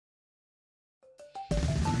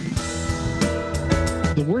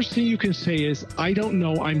The worst thing you can say is, I don't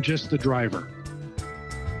know, I'm just the driver.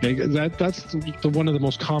 Okay, that's one of the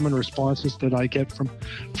most common responses that I get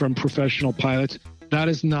from professional pilots. That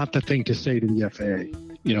is not the thing to say to the FAA.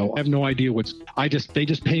 I have no idea they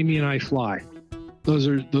just pay me and I fly. Those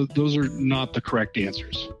are not the correct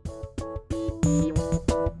answers.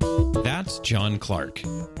 That's John Clark,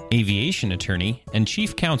 aviation attorney and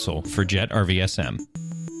chief counsel for Jet RVSM.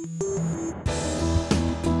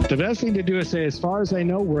 The best thing to do is say, as far as I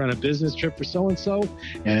know, we're on a business trip for so-and-so,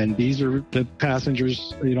 and these are the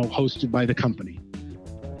passengers, hosted by the company.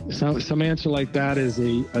 Some answer like that is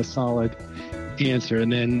a solid answer.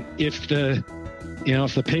 And then if the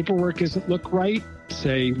paperwork doesn't look right,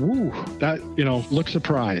 say, woo, that, look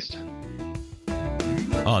surprised.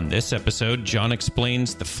 On this episode, John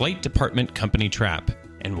explains the flight department company trap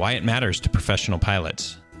and why it matters to professional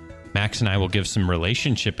pilots. Max and I will give some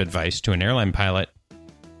relationship advice to an airline pilot,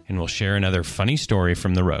 and we'll share another funny story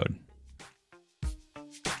from the road.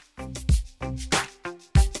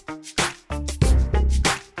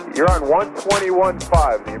 You're on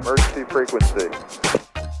 121.5, the emergency frequency.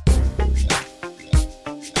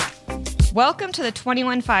 Welcome to the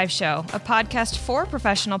 21.5 Show, a podcast for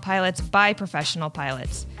professional pilots by professional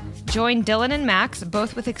pilots. Join Dylan and Max,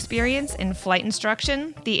 both with experience in flight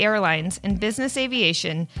instruction, the airlines, and business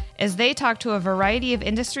aviation, as they talk to a variety of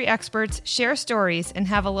industry experts, share stories, and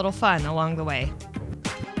have a little fun along the way.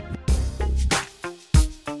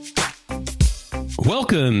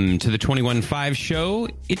 Welcome to the 21.5 Show.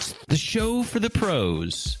 It's the show for the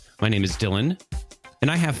pros. My name is Dylan, and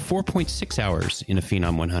I have 4.6 hours in a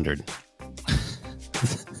Phenom 100.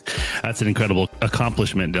 That's an incredible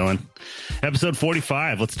accomplishment, Dylan. Episode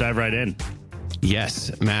 45. Let's dive right in.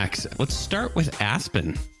 Yes, Max. Let's start with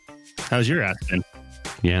Aspen. How's your Aspen?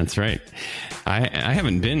 Yeah, that's right. I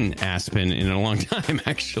haven't been Aspen in a long time,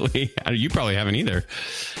 actually. You probably haven't either.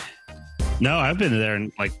 No, I've been there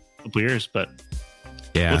in like a couple years, but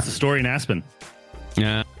yeah. What's the story in Aspen?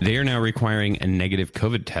 They are now requiring a negative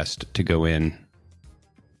COVID test to go in.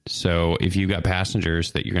 So if you've got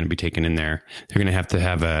passengers that you're going to be taking in there, they're going to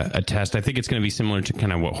have a test. I think it's going to be similar to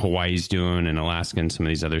kind of what Hawaii's doing and Alaska and some of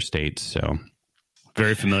these other states. So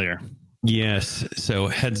very familiar. Yes. So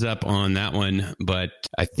heads up on that one. But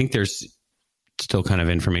I think there's still kind of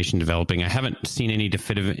information developing. I haven't seen any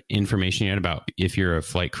definitive information yet about if you're a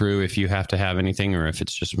flight crew, if you have to have anything, or if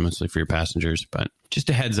it's just mostly for your passengers. But just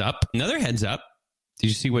a heads up. Another heads up. Did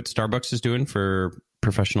you see what Starbucks is doing for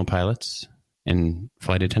professional pilots and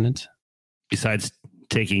flight attendants? Besides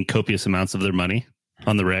taking copious amounts of their money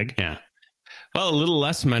on the reg? Yeah. Well, a little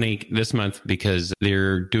less money this month because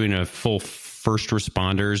they're doing a full first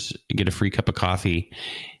responders get a free cup of coffee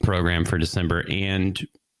program for December, and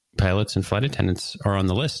pilots and flight attendants are on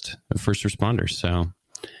the list of first responders. So,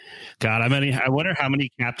 God, I wonder how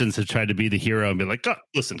many captains have tried to be the hero and be like, oh,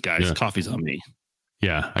 listen, guys, coffee's on me.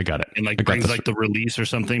 Yeah, I got it. And brings the release or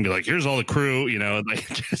something, be like, here's all the crew,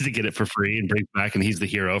 tries to get it for free and brings back, and he's the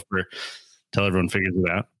hero till everyone figures it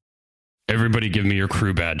out. Everybody give me your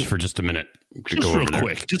crew badge for just a minute. Just real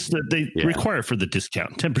quick. Just they require for the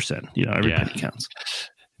discount, 10%. Every penny counts.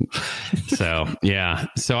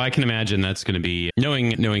 So I can imagine that's going to be,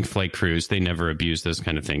 knowing flight crews, they never abuse those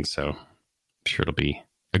kind of things. So I'm sure it'll be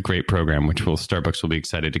a great program, which Starbucks will be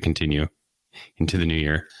excited to continue into the new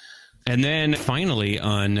year. And then finally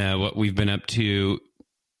on what we've been up to,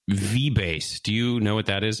 V-Base. Do you know what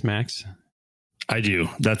that is, Max? I do.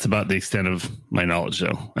 That's about the extent of my knowledge,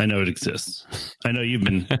 though. I know it exists. I know you've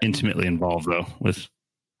been intimately involved, though,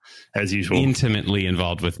 as usual. Intimately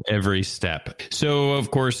involved with every step. So, of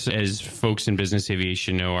course, as folks in business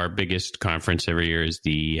aviation know, our biggest conference every year is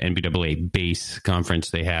the NBAA Base conference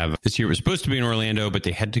they have. This year it was supposed to be in Orlando, but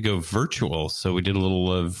they had to go virtual. So we did a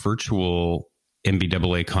little virtual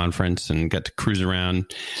NBAA conference and got to cruise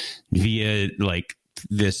around via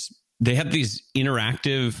this. They have these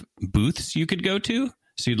interactive booths you could go to.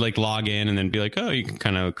 So you'd log in and then be like, oh, you can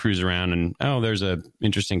kind of cruise around and, oh, there's a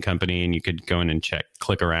interesting company, and you could go in and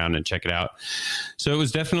click around and check it out. So it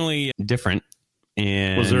was definitely different.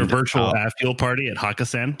 And was there a virtual fuel party at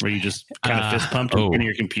Hakkasan where you just kind of fist pumped into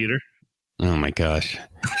your computer? Oh my gosh.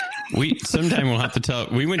 Sometime we'll have to tell.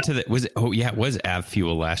 We went to it was Av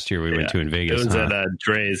Fuel last year. We went to in Vegas. It was at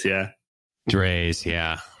Dre's, yeah. Dre's,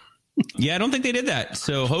 yeah. Yeah, I don't think they did that.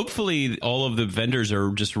 So hopefully all of the vendors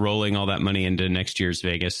are just rolling all that money into next year's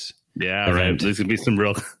Vegas. Yeah, event. Right. There's going to be some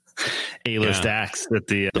real A-list acts at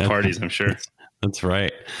the parties, I'm sure. That's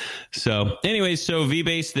right. So anyway,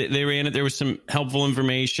 V-Base, they ran it. There was some helpful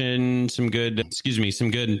information, some good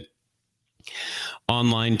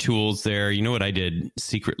online tools there. You know what I did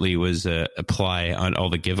secretly was apply on all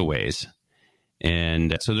the giveaways.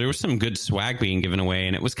 And so there was some good swag being given away,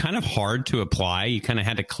 and it was kind of hard to apply. You kind of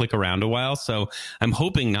had to click around a while. So I'm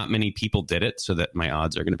hoping not many people did it, so that my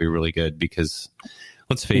odds are going to be really good, because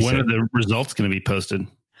let's face it. When are the results going to be posted?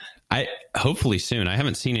 Hopefully soon. I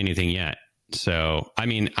haven't seen anything yet. So, I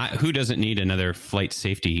mean, who doesn't need another flight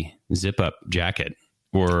safety zip up jacket?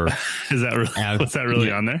 Or Is that was that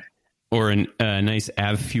really on there? Or a nice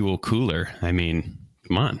AvFuel cooler. I mean,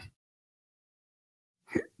 come on.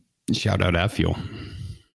 Shout out AvFuel.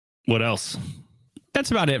 What else?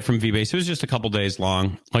 That's about it from VBase. It was just a couple days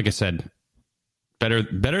long. Like I said,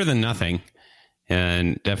 better than nothing,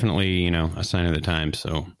 and definitely, a sign of the time.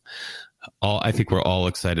 So, I think we're all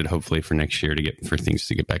excited, hopefully, for next year for things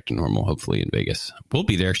to get back to normal. Hopefully in Vegas, we'll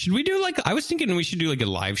be there. Should we do I was thinking we should do a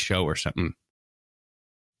live show or something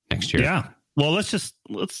next year. Yeah. Well, let's just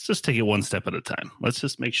take it one step at a time. Let's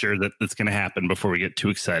just make sure that it's going to happen before we get too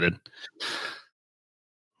excited.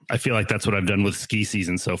 I feel like that's what I've done with ski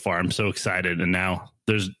season so far. I'm so excited, and now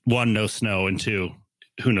there's 1, no snow, and 2,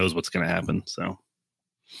 who knows what's going to happen. So,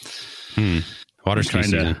 water ski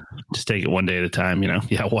season. Just take it one day at a time.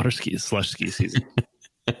 Yeah, water skis, slush ski season.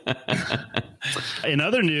 In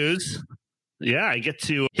other news, I get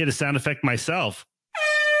to hit a sound effect myself.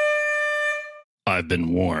 I've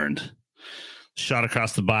been warned. Shot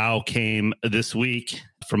across the bow came this week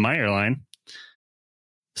from my airline.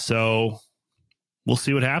 So we'll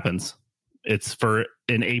see what happens. It's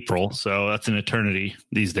in April, so that's an eternity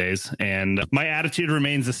these days. And my attitude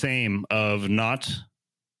remains the same, of not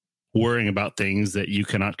worrying about things that you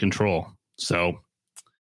cannot control. So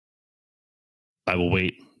I will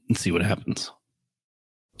wait and see what happens.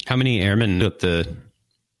 How many airmen took the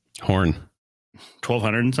horn?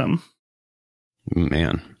 1,200 and something.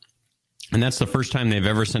 Man. And that's the first time they've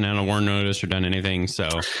ever sent out a warn notice or done anything. So,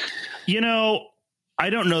 I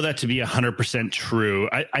don't know that to be 100% true.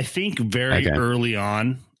 I think very early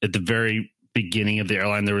on, at the very beginning of the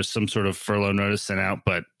airline, there was some sort of furlough notice sent out,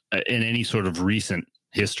 but in any sort of recent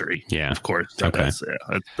history, of course, that's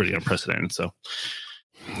pretty unprecedented. So,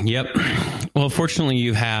 yep. Well, fortunately,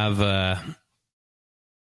 you have a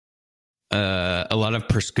lot of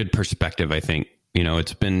good perspective, I think.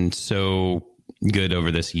 It's been so good over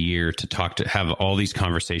this year to have all these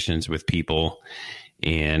conversations with people,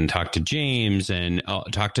 and talk to James, and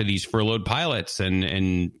talk to these furloughed pilots,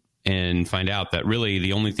 and find out that really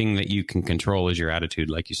the only thing that you can control is your attitude,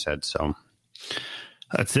 like you said. So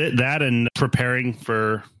that's it. That, and preparing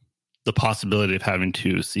for the possibility of having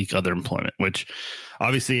to seek other employment, which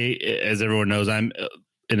obviously, as everyone knows, I'm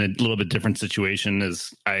in a little bit different situation,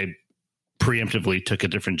 as I preemptively took a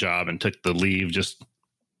different job and took the leave just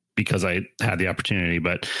because I had the opportunity.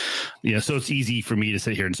 But, so it's easy for me to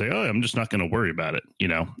sit here and say, oh, I'm just not going to worry about it.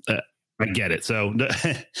 I get it. So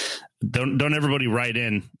don't everybody write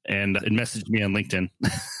in and message me on LinkedIn,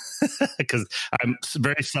 because I'm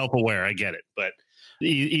very self-aware. I get it. But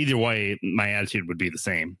either way, my attitude would be the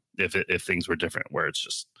same if things were different, where it's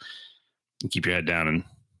just keep your head down and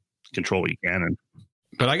control what you can.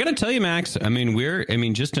 But I got to tell you, Max,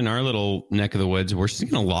 just in our little neck of the woods, we're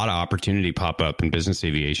seeing a lot of opportunity pop up in business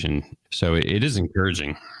aviation. So it is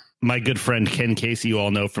encouraging. My good friend, Ken Casey, you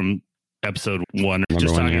all know from episode 1,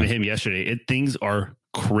 just talking to him yesterday, things are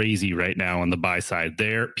crazy right now on the buy side.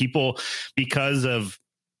 People, because of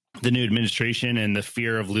the new administration and the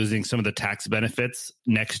fear of losing some of the tax benefits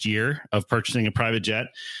next year of purchasing a private jet,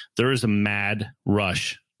 there is a mad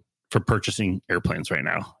rush for purchasing airplanes right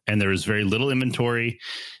now. And there is very little inventory.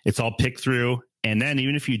 It's all picked through. And then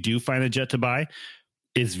even if you do find a jet to buy,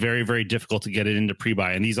 it's very, very difficult to get it into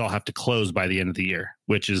pre-buy. And these all have to close by the end of the year,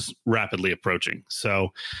 which is rapidly approaching.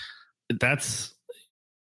 So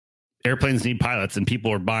airplanes need pilots, and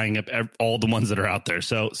people are buying up all the ones that are out there.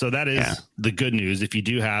 So that is the good news. If you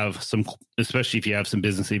do have especially if you have some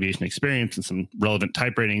business aviation experience and some relevant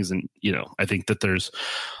type ratings, and, I think that there's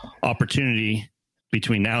opportunity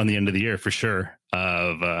between now and the end of the year for sure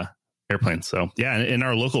of airplanes. So in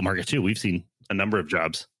our local market too, we've seen a number of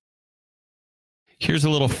jobs. Here's a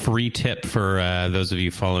little free tip for those of you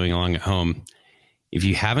following along at home. If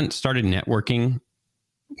you haven't started networking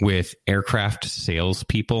with aircraft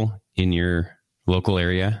salespeople in your local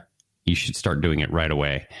area, you should start doing it right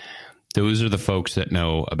away. Those are the folks that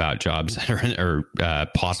know about jobs that are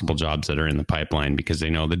possible jobs that are in the pipeline, because they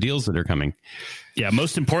know the deals that are coming. Yeah.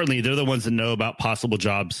 Most importantly, they're the ones that know about possible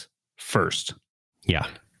jobs first. Yeah.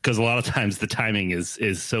 Because a lot of times the timing is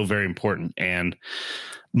so very important, and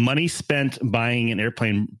money spent buying an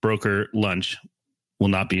airplane broker lunch will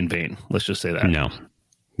not be in vain. Let's just say that. No.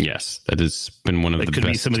 Yes. That has been one of the best. It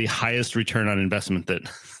could be some of the highest return on investment that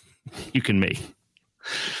you can make.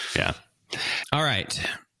 Yeah. All right.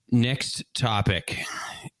 Next topic.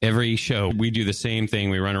 Every show, we do the same thing.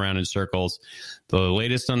 We run around in circles. The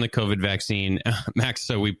latest on the COVID vaccine. Max,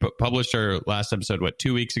 so we published our last episode,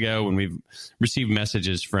 2 weeks ago, when we've received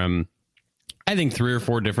messages from, I think, 3 or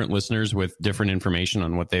 4 different listeners with different information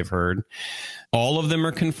on what they've heard. All of them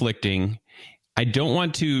are conflicting. I don't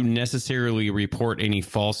want to necessarily report any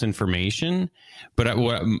false information, but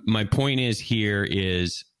what my point is here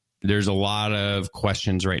is there's a lot of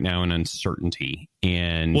questions right now and uncertainty.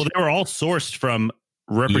 And well, they were all sourced from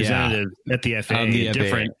representatives at the FAA,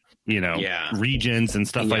 different, regions and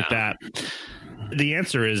stuff like that. The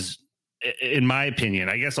answer is, in my opinion,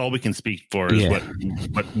 I guess all we can speak for is what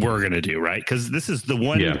we're going to do, right? Because this is the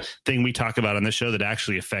one thing we talk about on this show that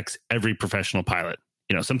actually affects every professional pilot.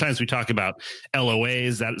 Sometimes we talk about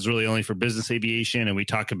LOAs, that is really only for business aviation, and we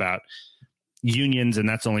talk about unions, and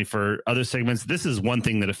that's only for other segments. This is one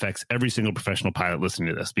thing that affects every single professional pilot listening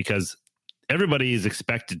to this, because everybody is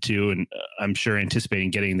expected to, and I'm sure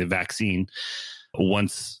anticipating getting the vaccine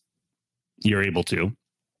once you're able to.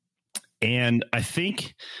 And I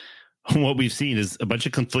think what we've seen is a bunch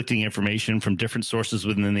of conflicting information from different sources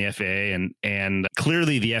within the FAA, and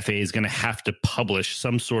clearly the FAA is going to have to publish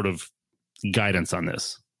some sort of guidance on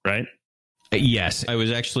this, right? Yes. I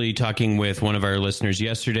was actually talking with one of our listeners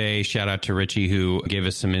yesterday. Shout out to Richie, who gave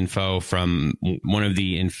us some info from one of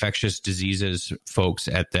the infectious diseases folks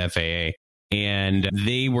at the FAA. And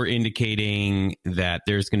they were indicating that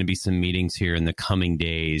there's going to be some meetings here in the coming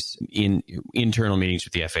days, in internal meetings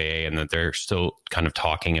with the FAA, and that they're still kind of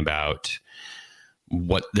talking about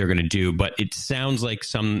what they're going to do. But it sounds like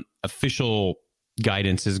some official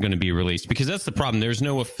guidance is going to be released, because that's the problem. There's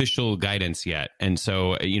no official guidance yet. And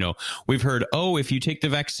so, we've heard, if you take the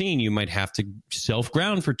vaccine, you might have to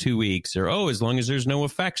self-ground for 2 weeks, or, as long as there's no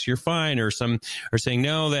effects, you're fine. Or some are saying,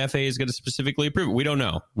 no, the FAA is going to specifically approve it. We don't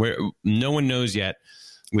know. No one knows yet.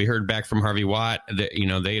 We heard back from Harvey Watt that,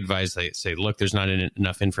 they advise, they say, look, there's not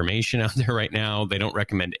enough information out there right now. They don't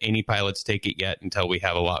recommend any pilots take it yet until we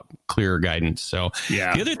have a lot clearer guidance. So the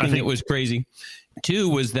other thing that was crazy too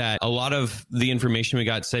was that a lot of the information we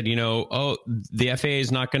got said, the FAA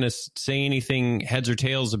is not going to say anything heads or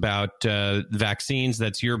tails about vaccines.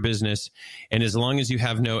 That's your business. And as long as you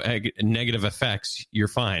have no negative effects, you're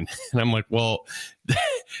fine. And I'm like, well,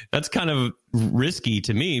 that's kind of risky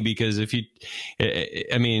to me, because what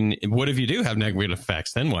if you do have negative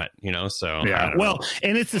effects, then what? So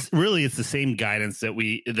and it's the same guidance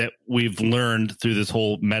that we've learned through this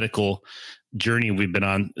whole medical journey we've been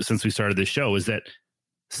on since we started this show, is that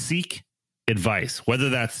seek advice, whether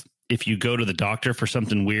that's if you go to the doctor for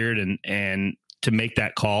something weird and to make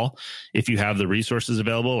that call, if you have the resources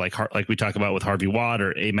available, like we talk about with Harvey Watt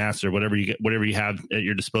or AMAS or whatever you have at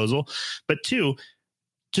your disposal. But 2,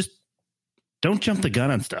 just don't jump the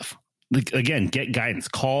gun on stuff. Again, get guidance,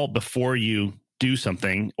 call before you do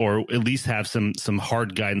something, or at least have some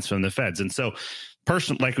hard guidance from the feds. And so,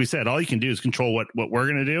 like we said, all you can do is control what we're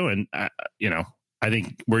going to do. And, I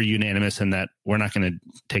think we're unanimous in that we're not going to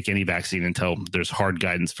take any vaccine until there's hard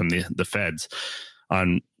guidance from the feds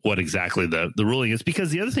on what exactly the ruling is.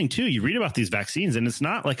 Because the other thing, too, you read about these vaccines, and it's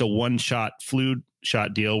not like a one-shot flu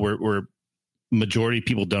shot deal where majority of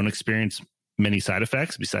people don't experience many side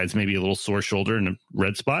effects besides maybe a little sore shoulder and a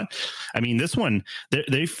red spot. I mean, this one,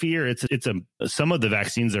 they fear some of the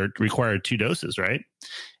vaccines are required 2 doses, right?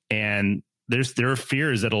 And there are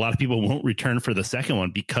fears that a lot of people won't return for the second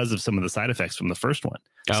one because of some of the side effects from the first one.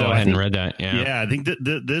 I hadn't read that. Yeah, I think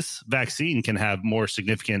that this vaccine can have more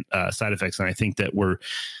significant side effects than I think that we're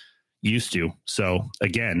used to. So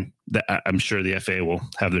again, I'm sure the FAA will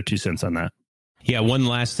have their 2 cents on that. Yeah, one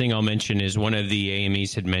last thing I'll mention is one of the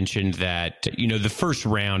AMEs had mentioned that, the first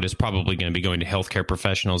round is probably going to be going to healthcare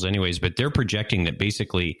professionals anyways, but they're projecting that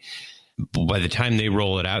basically by the time they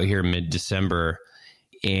roll it out here mid-December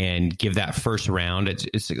and give that first round, it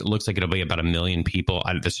looks like it'll be about 1 million people.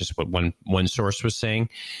 That's just what one source was saying.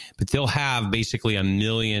 But they'll have basically 1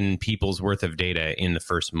 million people's worth of data in the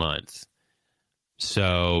first month.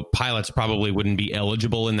 So pilots probably wouldn't be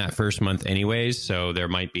eligible in that first month anyways. So there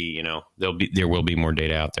might be, there will be more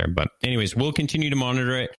data out there. But anyways, we'll continue to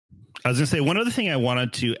monitor it. I was going to say, one other thing I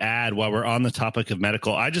wanted to add while we're on the topic of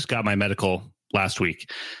medical, I just got my medical last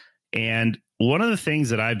week. And one of the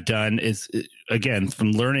things that I've done is, again,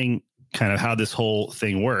 from learning kind of how this whole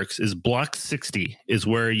thing works, is block 60 is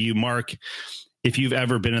where you mark if you've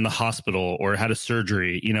ever been in the hospital or had a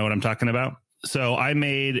surgery. You know what I'm talking about? So I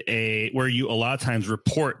made where you a lot of times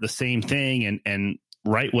report the same thing and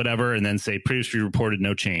write whatever and then say previously reported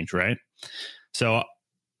no change, right? So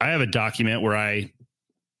I have a document where I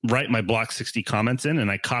write my block 60 comments in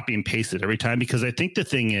and I copy and paste it every time, because I think the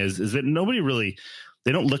thing is that nobody really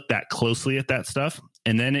they don't look that closely at that stuff.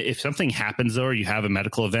 And then if something happens though, or you have a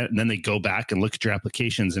medical event, and then they go back and look at your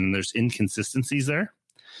applications and there's inconsistencies there.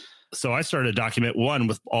 So I started a document one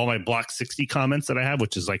with all my block 60 comments that I have,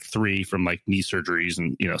 which is like 3 from like knee surgeries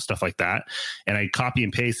and, stuff like that. And I copy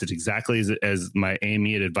and paste it exactly as my AME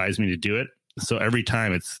had advised me to do it. So every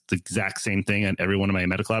time it's the exact same thing on every one of my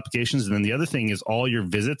medical applications. And then the other thing is all your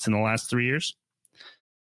visits in the last 3 years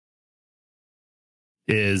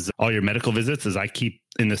is all your medical visits is I keep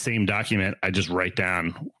in the same document. I just write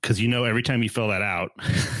down because, every time you fill that out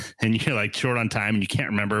and you're like short on time and you can't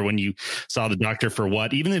remember when you saw the doctor for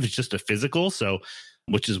what, even if it's just a physical. So,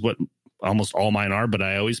 which is what almost all mine are, but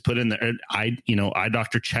I always put in there, eye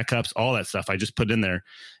doctor checkups, all that stuff. I just put in there.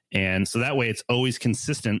 And so that way it's always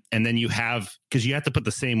consistent. And then because you have to put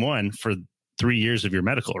the same one for 3 years of your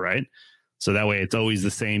medical, right? So that way it's always the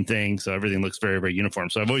same thing. So everything looks very, very uniform.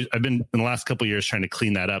 So I've been in the last couple of years trying to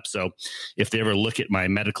clean that up. So if they ever look at my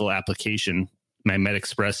medical application, my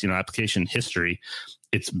MedExpress, application history,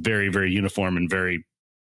 it's very, very uniform and very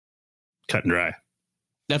cut and dry.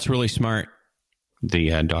 That's really smart.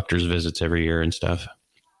 The doctor's visits every year and stuff.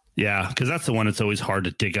 Yeah, because that's the one that's always hard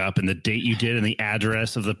to dig up, and the date you did and the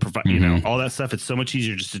address of the all that stuff. It's so much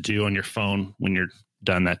easier just to do on your phone when you're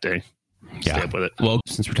done that day. Yeah. Stay up with it. Well,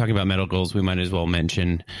 since we're talking about medicals, we might as well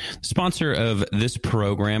mention the sponsor of this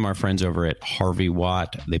program, our friends over at Harvey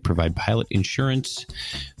Watt. They provide pilot insurance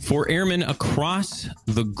for airmen across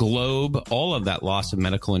the globe. All of that loss of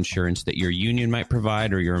medical insurance that your union might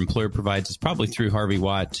provide or your employer provides is probably through Harvey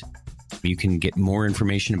Watt. You can get more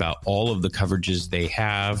information about all of the coverages they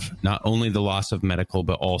have, not only the loss of medical,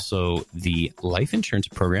 but also the life insurance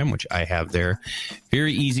program, which I have there.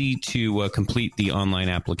 Very easy to complete the online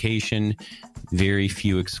application. Very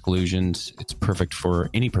few exclusions. It's perfect for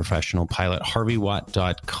any professional pilot.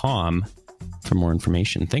 HarveyWatt.com for more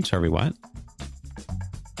information. Thanks, Harvey Watt.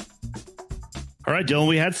 All right, Dylan,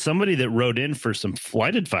 we had somebody that wrote in for some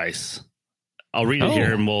flight advice. I'll read it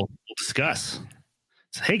here and we'll discuss.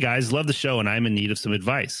 Hey guys, love the show and I'm in need of some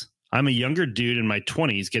advice. I'm a younger dude in my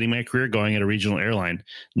 20s getting my career going at a regional airline.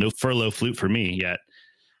 No furlough flute for me yet.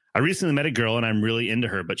 I recently met a girl and I'm really into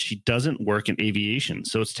her, but she doesn't work in aviation.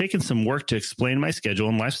 So it's taken some work to explain my schedule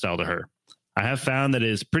and lifestyle to her. I have found that it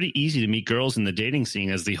is pretty easy to meet girls in the dating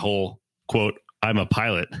scene as the whole, quote, I'm a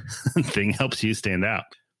pilot thing helps you stand out.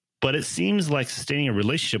 But it seems like sustaining a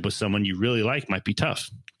relationship with someone you really like might be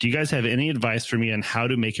tough. Do you guys have any advice for me on how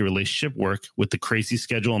to make a relationship work with the crazy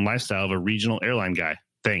schedule and lifestyle of a regional airline guy?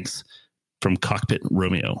 Thanks. From Cockpit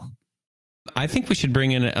Romeo. I think we should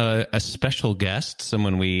bring in a special guest,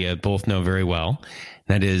 someone we both know very well.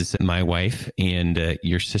 That is my wife and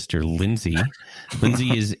your sister, Lindsay.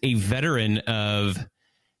 Lindsay is a veteran of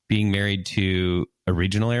being married to a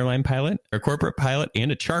regional airline pilot, a corporate pilot,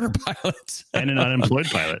 and a charter pilot. And an unemployed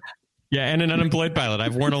pilot. Yeah, and an unemployed pilot.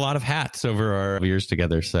 I've worn a lot of hats over our years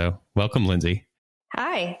together. So welcome, Lindsay.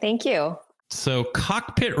 Hi, thank you. So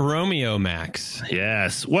Cockpit Romeo, Max.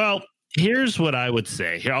 Yes. Well, here's what I would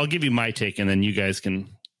say. Here, I'll give you my take and then you guys can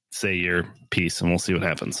say your piece and we'll see what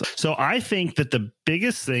happens. So I think that the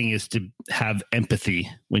biggest thing is to have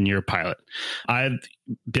empathy when you're a pilot. I've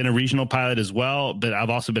been a regional pilot as well, but I've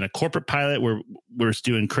also been a corporate pilot where we're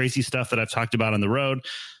doing crazy stuff that I've talked about on the road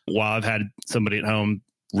while I've had somebody at home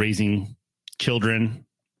raising children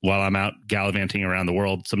while I'm out gallivanting around the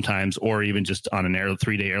world sometimes, or even just on an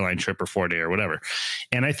 3-day airline trip or 4-day or whatever.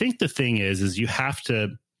 And I think the thing is you have to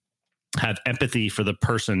have empathy for the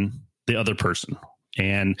other person.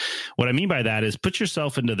 And what I mean by that is put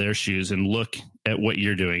yourself into their shoes and look at what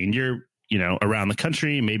you're doing. And you're, around the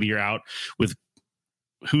country, maybe you're out with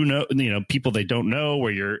people they don't know,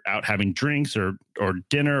 where you're out having drinks or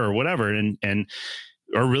dinner or whatever.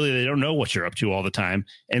 Or really they don't know what you're up to all the time.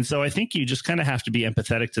 And so I think you just kind of have to be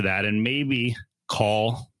empathetic to that and maybe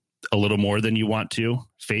call a little more than you want to,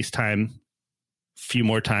 FaceTime a few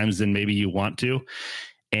more times than maybe you want to,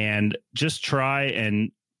 and just try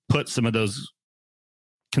and put some of those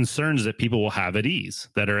concerns that people will have at ease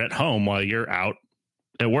that are at home while you're out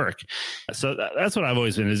at work. So that's what I've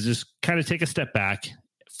always been, is just kind of take a step back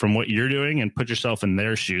from what you're doing and put yourself in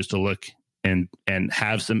their shoes to look and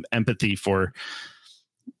have some empathy for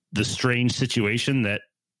the strange situation that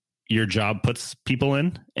your job puts people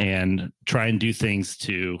in and try and do things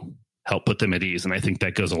to help put them at ease. And I think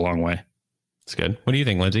that goes a long way. That's good. What do you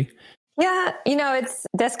think, Lindsay? Yeah, it's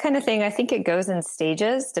this kind of thing. I think it goes in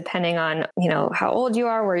stages depending on, how old you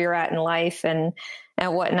are, where you're at in life and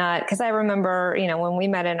whatnot. Because I remember, when we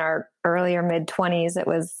met in our earlier mid-20s, it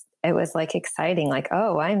was it was like exciting, like,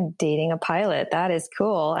 oh, I'm dating a pilot. That is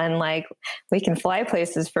cool. And like, we can fly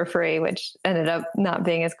places for free, which ended up not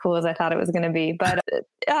being as cool as I thought it was going to be. But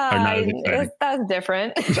that was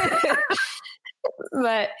different.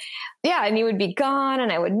 But yeah, and you would be gone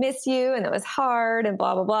and I would miss you and it was hard and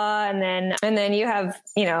blah, blah, blah. And then you have,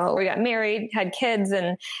 we got married, had kids,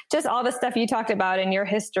 and just all the stuff you talked about in your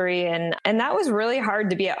history. And that was really hard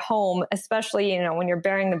to be at home, especially, when you're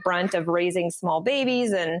bearing the brunt of raising small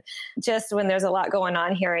babies and just when there's a lot going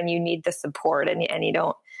on here and you need the support and you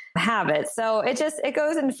don't have it. So it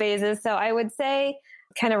goes in phases. So I would say,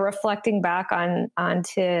 kind of reflecting back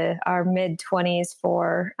onto our mid-20s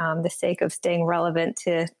for the sake of staying relevant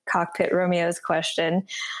to Cockpit Romeo's question.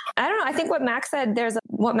 I don't know. I think what Max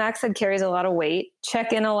said carries a lot of weight.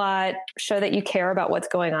 Check in a lot, show that you care about what's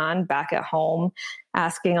going on back at home,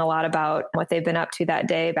 asking a lot about what they've been up to that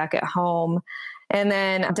day back at home. And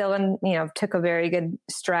then Dylan, took a very good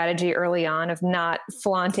strategy early on of not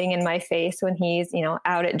flaunting in my face when he's,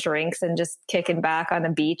 out at drinks and just kicking back on the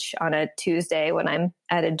beach on a Tuesday when I'm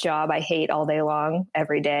at a job I hate all day long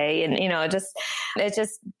every day. And, it's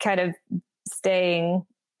just kind of staying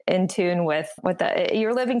in tune with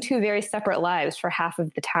you're living two very separate lives for half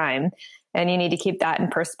of the time. And you need to keep that in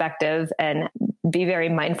perspective and be very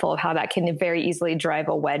mindful of how that can very easily drive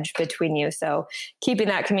a wedge between you. So keeping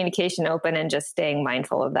that communication open and just staying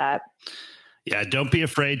mindful of that. Yeah. Don't be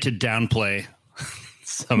afraid to downplay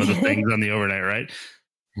some of the things on the overnight, right?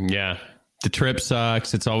 Yeah. The trip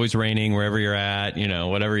sucks. It's always raining wherever you're at,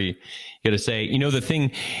 whatever you got to say. The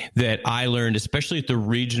thing that I learned, especially at the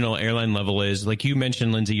regional airline level, is like you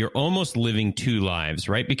mentioned, Lindsay, you're almost living two lives,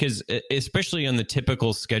 right? Because especially on the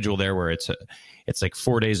typical schedule there where it's like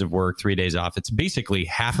 4 days of work, 3 days off. It's basically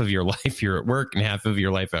half of your life you're at work and half of your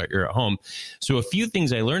life you're at home. So a few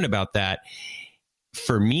things I learned about that.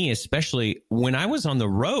 For me, especially when I was on the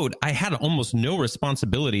road, I had almost no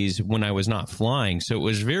responsibilities when I was not flying. So it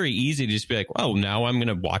was very easy to just be like, well, now I'm going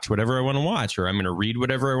to watch whatever I want to watch, or I'm going to read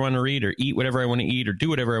whatever I want to read, or eat whatever I want to eat, or do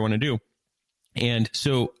whatever I want to do. And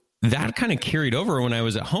so that kind of carried over when I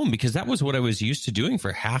was at home, because that was what I was used to doing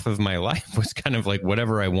for half of my life, was kind of like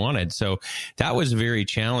whatever I wanted. So that was very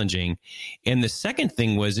challenging. And the second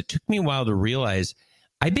thing was, it took me a while to realize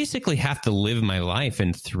I basically have to live my life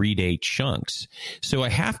in 3-day chunks. So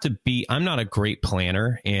I'm not a great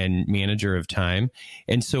planner and manager of time.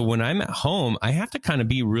 And so when I'm at home, I have to kind of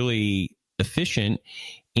be really efficient,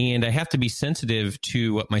 and I have to be sensitive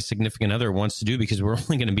to what my significant other wants to do, because we're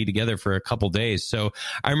only going to be together for a couple days. So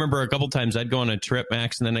I remember a couple times I'd go on a trip,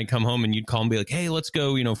 Max, and then I'd come home and you'd call and be like, hey, let's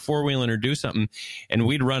go, four-wheeling or do something. And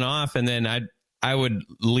we'd run off, and then I would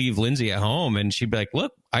leave Lindsay at home, and she'd be like,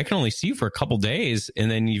 look, I can only see you for a couple days. And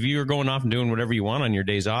then if you're going off and doing whatever you want on your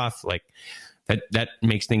days off, like that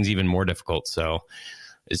makes things even more difficult. So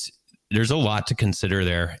there's a lot to consider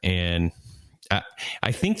there. And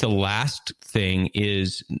I think the last thing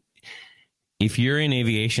is, if you're in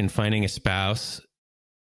aviation, finding a spouse,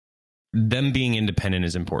 them being independent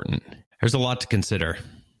is important. There's a lot to consider,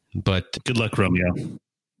 but good luck, Romeo.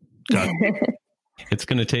 There's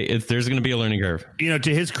going to be a learning curve.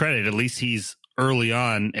 To his credit, at least he's early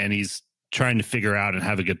on and he's trying to figure out and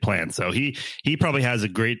have a good plan. So he probably has a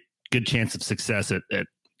good chance of success at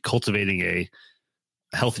cultivating a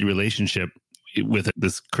healthy relationship with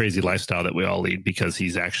this crazy lifestyle that we all lead, because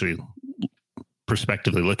he's actually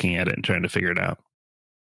prospectively looking at it and trying to figure it out.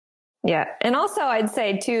 Yeah. And also I'd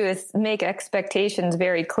say too, is make expectations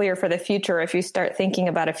very clear for the future if you start thinking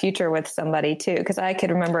about a future with somebody too. Because I could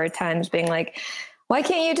remember at times being like, why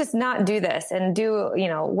can't you just not do this and do,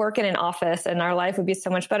 work in an office and our life would be so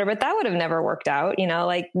much better? But that would have never worked out.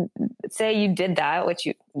 Like say you did that, which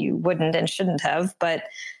you wouldn't and shouldn't have, but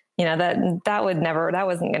that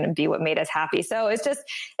wasn't going to be what made us happy. So it's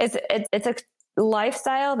a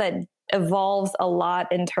lifestyle that evolves a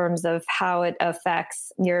lot in terms of how it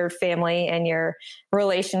affects your family and your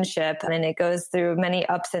relationship. And it goes through many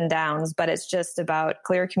ups and downs, but it's just about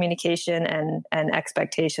clear communication and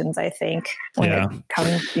expectations, I think, when it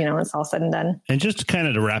comes, it's all said and done. And just kind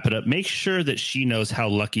of to wrap it up, make sure that she knows how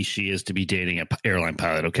lucky she is to be dating an airline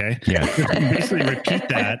pilot. Okay. Yeah. Basically repeat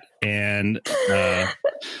that and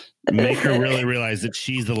make her really realize that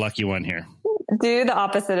she's the lucky one here. Do the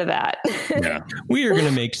opposite of that. Yeah. We are going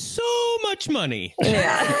to make so much money.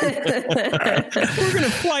 Yeah. We're going to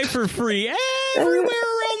fly for free everywhere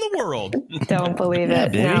around the world. Don't believe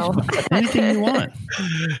it. No. Anything you want.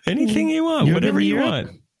 Anything you want. Whatever you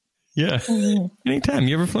want. Yeah. Anytime.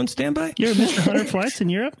 You ever flown standby? You're Mr. 100 flights in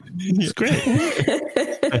Europe? It's great.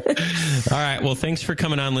 All right. Well, thanks for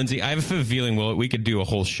coming on, Lindsay. I have a feeling we could do a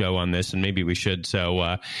whole show on this, and maybe we should.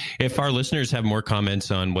 So if our listeners have more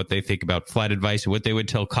comments on what they think about flight advice, what they would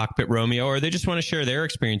tell Cockpit Romeo, or they just want to share their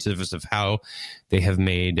experiences of how they have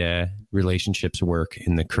made relationships work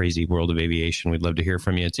in the crazy world of aviation, we'd love to hear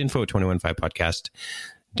from you. It's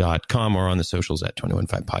info@215podcast.com or on the socials at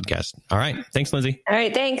 215podcast. All right. Thanks, Lindsay. All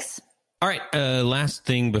right. Thanks. All right. Last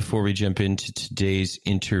thing before we jump into today's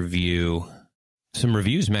interview, some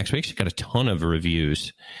reviews. Max, we actually got a ton of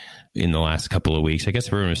reviews in the last couple of weeks. I guess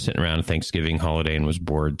everyone was sitting around Thanksgiving holiday and was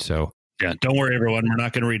bored. So yeah, don't worry, everyone. We're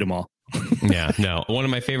not going to read them all. Yeah, no. One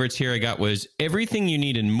of my favorites here I got was everything you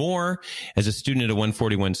need and more. As a student at a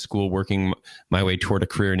 141 school working my way toward a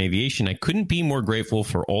career in aviation, I couldn't be more grateful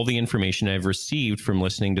for all the information I've received from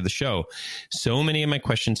listening to the show. So many of my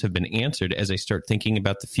questions have been answered as I start thinking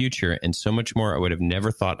about the future, and so much more I would have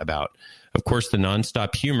never thought about. Of course, the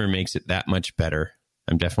nonstop humor makes it that much better.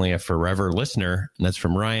 I'm definitely a forever listener, and that's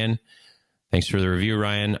from Ryan. Thanks for the review,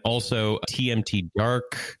 Ryan. Also, TMT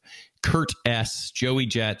Dark, Kurt S., Joey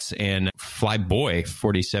Jets, and Flyboy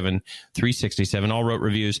 47367 all wrote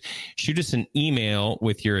reviews. Shoot us an email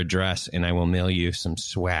with your address, and I will mail you some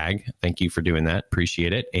swag. Thank you for doing that.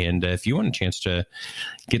 Appreciate it. And if you want a chance to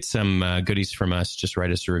get some goodies from us, just write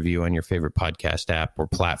us a review on your favorite podcast app or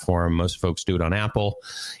platform. Most folks do it on Apple,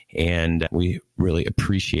 and we really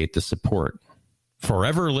appreciate the support.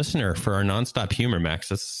 Forever listener for our nonstop humor, Max.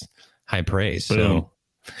 That's high praise. Boom. So,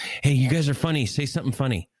 hey, you guys are funny. Say something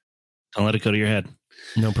funny. Don't let it go to your head.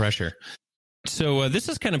 No pressure. So this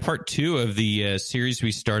is kind of part 2 of the series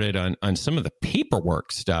we started on some of the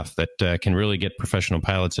paperwork stuff that can really get professional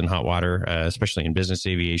pilots in hot water, especially in business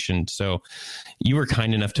aviation. So you were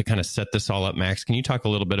kind enough to kind of set this all up, Max. Can you talk a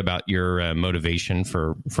little bit about your motivation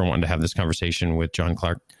for wanting to have this conversation with John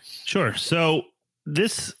Clark? Sure. So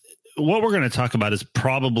what we're going to talk about is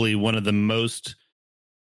probably one of the most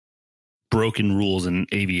broken rules in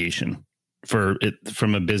aviation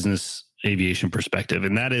from a business aviation perspective.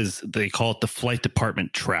 And that is, they call it the flight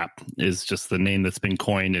department trap, is just the name that's been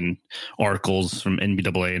coined in articles from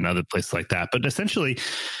NBAA and other places like that. But essentially,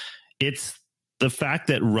 it's the fact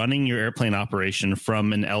that running your airplane operation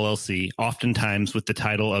from an LLC, oftentimes with the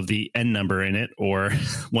title of the N number in it, or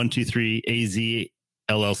 123 AZ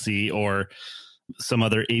LLC, or some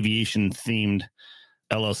other aviation themed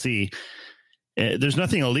LLC, there's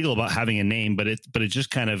nothing illegal about having a name, but it just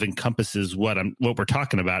kind of encompasses what we're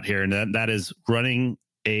talking about here, and that is running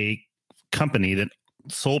a company that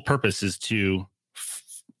sole purpose is to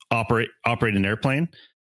operate an airplane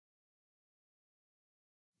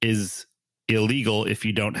is illegal if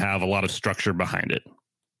you don't have a lot of structure behind it,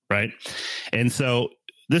 right? And so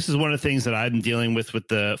this is one of the things that I'm dealing with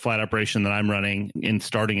the flight operation that I'm running and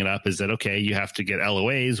starting it up, is that, okay, you have to get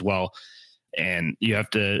LOAs, and you have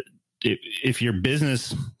to, if your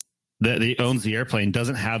business that owns the airplane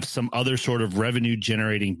doesn't have some other sort of revenue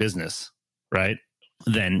generating business, right,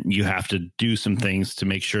 then you have to do some things to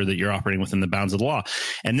make sure that you're operating within the bounds of the law.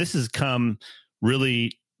 And this has come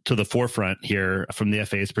really to the forefront here from the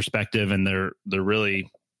FAA's perspective, and they're really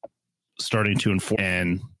starting to enforce.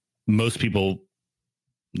 And most people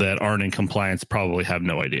that aren't in compliance probably have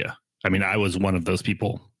no idea. I mean, I was one of those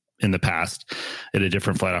people in the past at a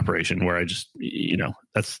different flight operation where I just,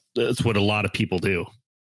 that's what a lot of people do.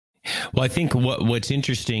 Well, I think what's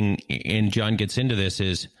interesting, and John gets into this,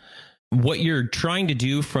 is what you're trying to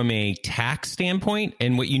do from a tax standpoint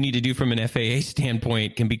and what you need to do from an FAA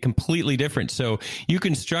standpoint can be completely different. So you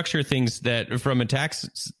can structure things that from a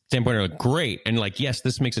tax standpoint are great. And yes,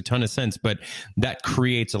 this makes a ton of sense, but that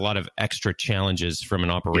creates a lot of extra challenges from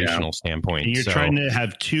an operational standpoint. And you're trying to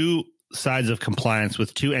have two sides of compliance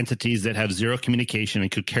with two entities that have zero communication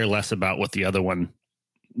and could care less about what the other one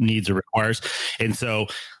needs or requires. And so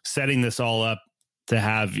setting this all up to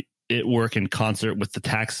have it work in concert with the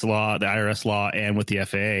tax law, the IRS law, and with the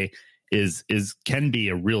FAA can be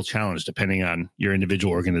a real challenge depending on your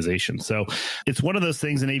individual organization. So it's one of those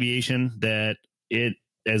things in aviation that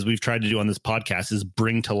as we've tried to do on this podcast, is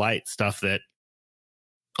bring to light stuff that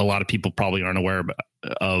a lot of people probably aren't aware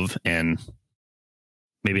of, and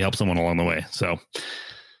maybe help someone along the way. So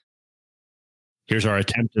here's our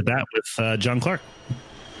attempt at that with John Clark.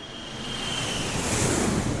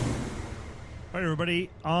 All right,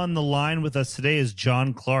 everybody. On the line with us today is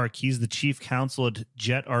John Clark. He's the chief counsel at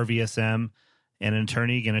Jet RVSM and an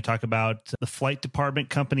attorney, going to talk about the flight department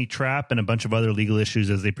company trap and a bunch of other legal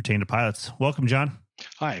issues as they pertain to pilots. Welcome, John.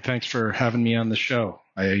 Hi, thanks for having me on the show.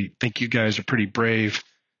 I think you guys are pretty brave,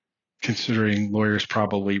 considering lawyers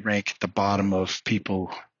probably rank at the bottom of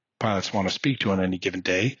people pilots want to speak to on any given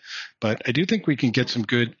day, but I do think we can get some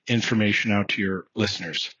good information out to your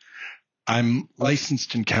listeners. I'm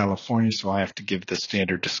licensed in California, so I have to give the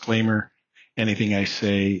standard disclaimer. Anything I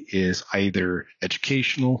say is either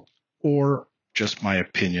educational or just my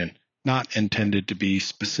opinion, not intended to be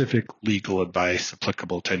specific legal advice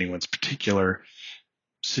applicable to anyone's particular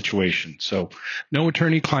situation. So no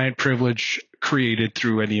attorney-client privilege created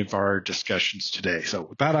through any of our discussions today. So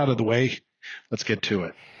with that out of the way, let's get to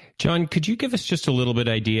it. John, could you give us just a little bit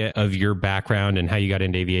idea of your background and how you got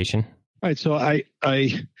into aviation? All right. So I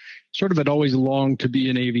sort of had always longed to be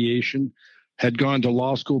in aviation, had gone to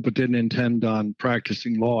law school, but didn't intend on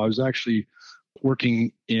practicing law. I was actually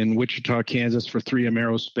working in Wichita, Kansas for 3M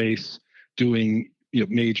Aerospace, doing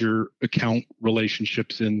major account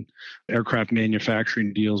relationships in aircraft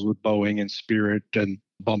manufacturing deals with Boeing and Spirit and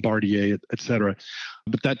Bombardier, et cetera.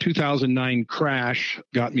 But that 2009 crash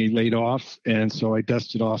got me laid off. And so I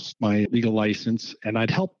dusted off my legal license, and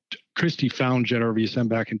I'd helped Christy found Jet RVSM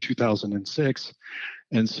back in 2006.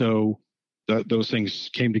 And so those things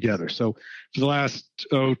came together. So for the last,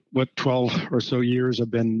 12 or so years, I've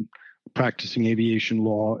been practicing aviation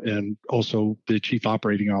law and also the chief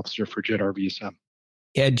operating officer for Jet RVSM.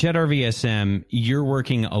 At Jet RVSM, you're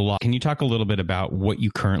working a lot. Can you talk a little bit about what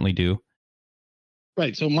you currently do?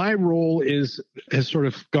 Right. So my role has sort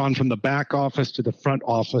of gone from the back office to the front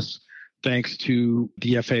office, thanks to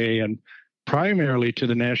the FAA and primarily to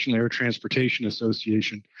the National Air Transportation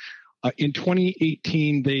Association. In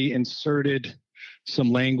 2018, they inserted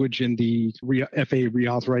some language in the FAA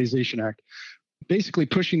Reauthorization Act, basically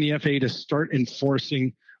pushing the FAA to start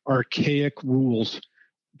enforcing archaic rules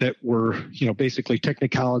that were, basically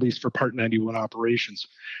technicalities for Part 91 operations.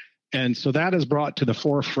 And so that has brought to the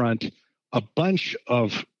forefront a bunch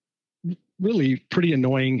of really pretty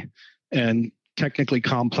annoying and technically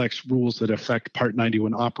complex rules that affect Part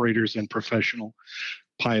 91 operators and professional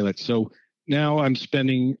pilots. So now I'm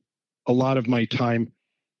spending a lot of my time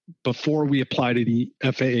before we apply to the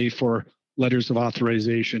FAA for letters of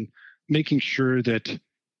authorization, making sure that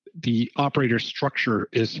the operator structure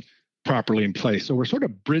is properly in place. So we're sort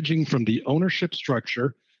of bridging from the ownership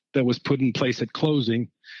structure that was put in place at closing.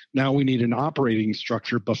 Now we need an operating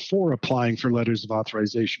structure before applying for letters of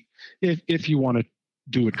authorization, if you want to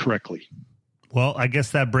do it correctly. Well, I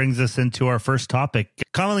guess that brings us into our first topic,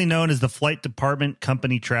 commonly known as the flight department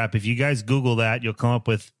company trap. If you guys Google that, you'll come up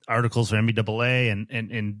with articles from NBAA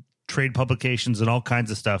and trade publications and all kinds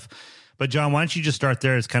of stuff. But John, why don't you just start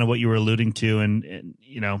there as kind of what you were alluding to and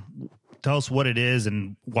tell us what it is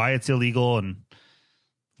and why it's illegal and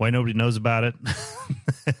why nobody knows about it.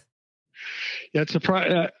 Yeah, it's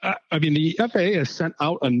the FAA has sent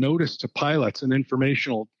out a notice to pilots, an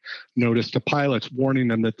informational notice to pilots, warning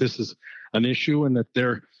them that this is an issue and that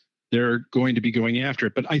they're going to be going after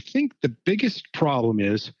it. But I think the biggest problem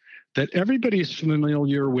is that everybody is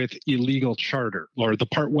familiar with illegal charter or the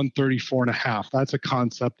Part 134.5. That's a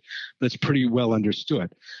concept that's pretty well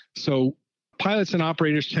understood. So pilots and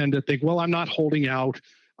operators tend to think, well, I'm not holding out,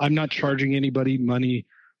 I'm not charging anybody money,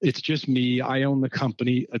 it's just me, I own the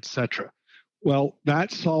company, etc. Well,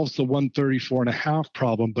 that solves the 134.5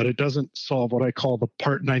 problem, but it doesn't solve what I call the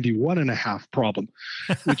Part 91.5 problem,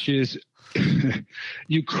 which is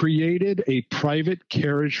you created a private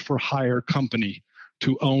carriage for hire company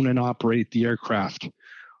to own and operate the aircraft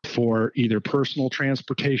for either personal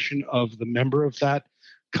transportation of the member of that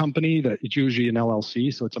company, that it's usually an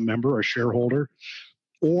LLC, so it's a member or a shareholder,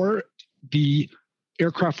 or the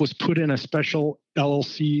aircraft was put in a special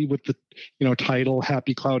LLC with the title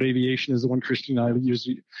Happy Cloud Aviation is the one Christy and I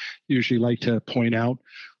usually like to point out,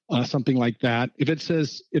 something like that. If it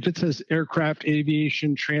says aircraft,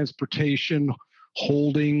 aviation, transportation,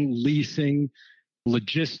 holding, leasing,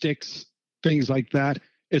 logistics, things like that,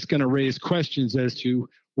 it's going to raise questions as to,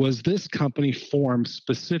 was this company formed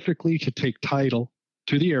specifically to take title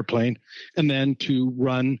to the airplane and then to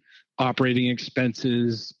run operating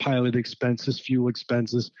expenses, pilot expenses, fuel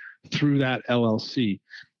expenses through that LLC?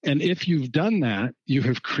 And if you've done that, you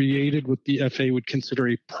have created what the FAA would consider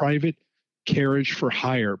a private carriage for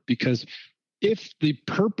hire, because if the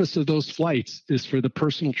purpose of those flights is for the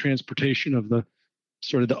personal transportation of the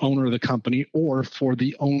sort of the owner of the company or for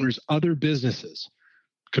the owner's other businesses,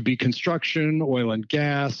 could be construction, oil and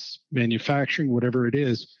gas, manufacturing, whatever it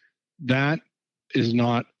is, that is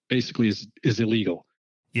not basically is illegal.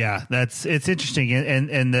 Yeah, it's interesting.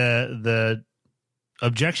 And the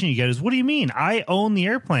objection you get is, what do you mean? I own the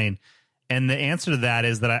airplane. And the answer to that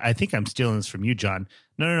is that I think I'm stealing this from you, John.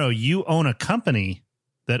 No. You own a company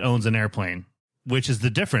that owns an airplane, which is the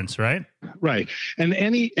difference, right? Right. And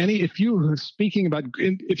if you speaking about,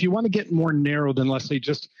 if you want to get more narrow than, let's say,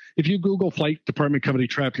 just if you Google flight department company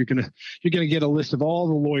trap, you're gonna get a list of all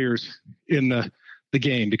the lawyers in the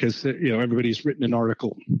game, because everybody's written an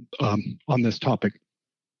article on this topic.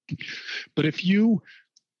 But if you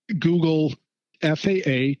Google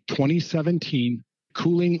FAA 2017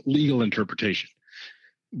 cooling legal interpretation,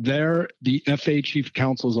 there the FAA Chief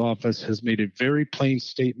Counsel's Office has made a very plain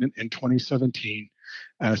statement in 2017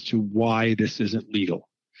 as to why this isn't legal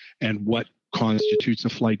and what constitutes a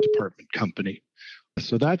flight department company.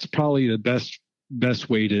 So that's probably the best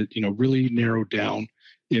way to really narrow down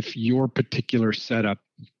if your particular setup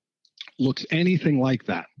looks anything like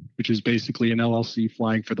that, which is basically an LLC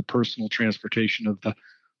flying for the personal transportation of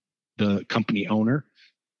the company owner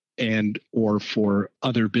and or for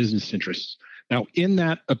other business interests. Now, in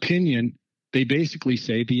that opinion, they basically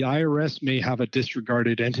say the IRS may have a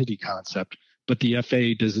disregarded entity concept, but the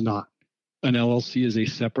FAA does not. An LLC is a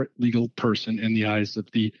separate legal person in the eyes of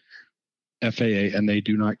the FAA, and they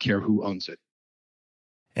do not care who owns it.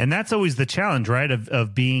 And that's always the challenge, right?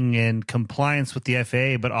 Of being in compliance with the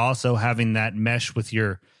FAA, but also having that mesh with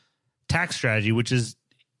your tax strategy, which is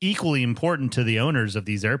equally important to the owners of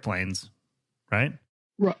these airplanes, right?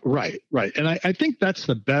 Right. And I think that's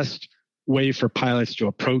the best way for pilots to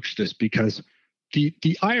approach this, because the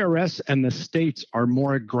IRS and the states are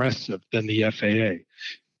more aggressive than the FAA.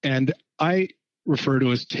 And I refer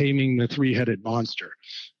to as taming the three-headed monster.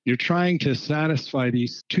 You're trying to satisfy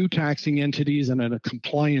these two taxing entities and a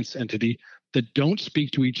compliance entity that don't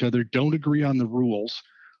speak to each other, don't agree on the rules,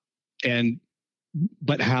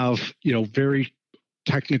 but have very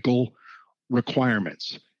technical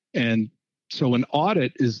requirements. And so an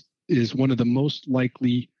audit is one of the most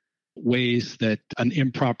likely ways that an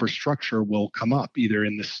improper structure will come up, either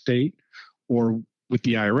in the state or with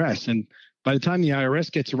the IRS. And by the time the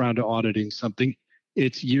IRS gets around to auditing something,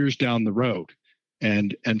 it's years down the road.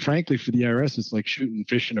 And frankly, for the IRS, it's like shooting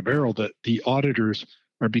fish in a barrel. That the auditors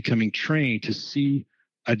are becoming trained to see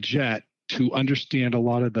a jet, to understand a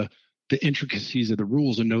lot of the intricacies of the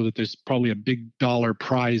rules, and know that there's probably a big dollar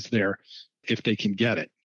prize there if they can get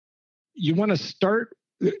it. You want to start,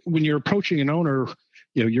 when you're approaching an owner,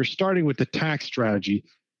 you're starting with the tax strategy.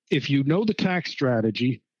 If you know the tax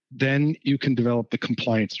strategy, then you can develop the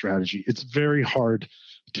compliance strategy. It's very hard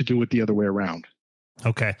to do it the other way around.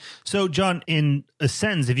 Okay. So, John, in a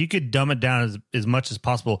sentence, if you could dumb it down as much as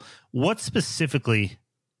possible, what specifically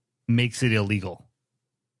makes it illegal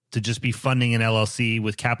to just be funding an LLC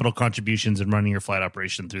with capital contributions and running your flight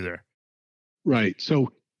operation through there? Right.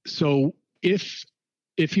 So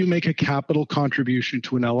if you make a capital contribution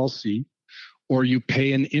to an LLC, or you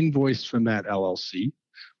pay an invoice from that LLC,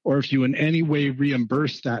 or if you in any way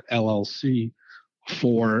reimburse that LLC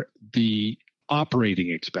for the operating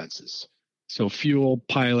expenses, so fuel,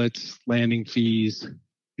 pilots, landing fees,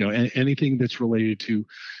 anything that's related to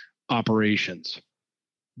operations,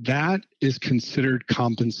 that is considered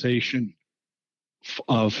compensation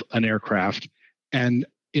of an aircraft. And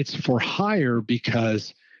it's for hire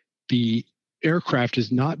because the aircraft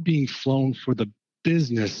is not being flown for the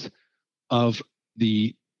business of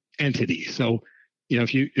the entity. So,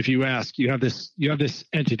 if you ask, you have this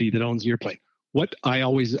entity that owns the airplane. What I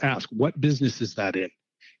always ask, what business is that in?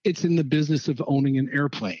 It's in the business of owning an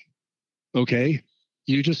airplane. Okay.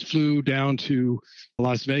 You just flew down to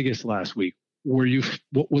Las Vegas last week.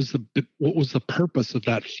 What was the purpose of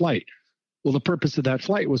that flight? Well, the purpose of that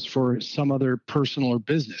flight was for some other personal or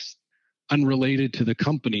business unrelated to the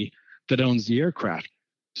company that owns the aircraft.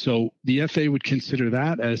 So the FAA would consider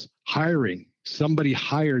that as hiring. Somebody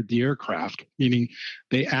hired the aircraft, meaning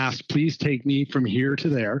they asked, please take me from here to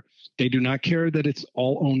there. They do not care that it's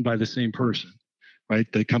all owned by the same person, right?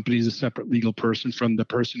 The company is a separate legal person from the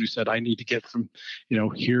person who said, I need to get from,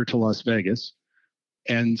 here to Las Vegas.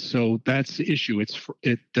 And so that's the issue.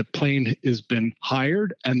 The plane has been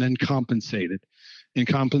hired and then compensated. And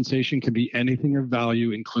compensation can be anything of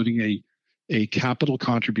value, including a capital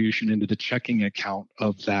contribution into the checking account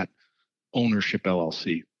of that ownership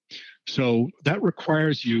LLC. So that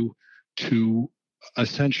requires you to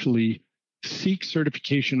essentially seek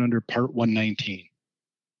certification under Part 119,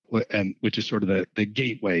 and which is sort of the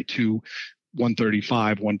gateway to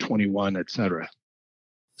 135, 121, et cetera.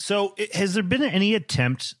 So has there been any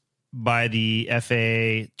attempt by the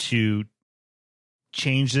FAA to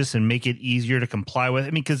change this and make it easier to comply with? I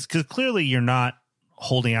mean, because clearly you're not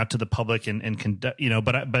holding out to the public and conduct,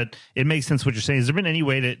 but it makes sense what you're saying. Has there been any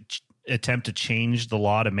way to attempt to change the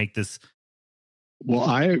law to make this? Well,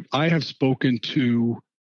 I have spoken to,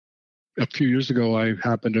 a few years ago, I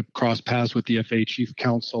happened to cross paths with the FAA Chief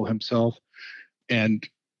Counsel himself, and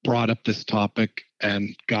brought up this topic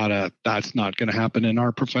and that's not going to happen in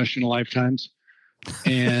our professional lifetimes.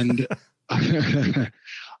 And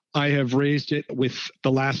I have raised it with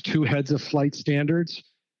the last two heads of flight standards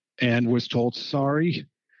and was told sorry.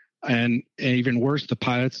 And even worse, the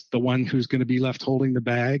pilot's the one who's going to be left holding the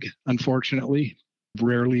bag, unfortunately.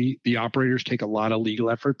 Rarely, the operators take a lot of legal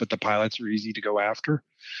effort, but the pilots are easy to go after.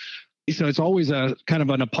 So it's always a kind of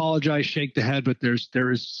an apologize, shake the head, but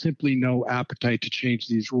there is simply no appetite to change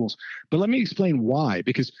these rules. But let me explain why,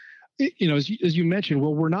 because, you know, as you mentioned,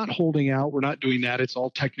 well, we're not holding out, we're not doing that. It's all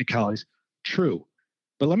technicalities. True.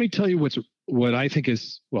 But let me tell you what I think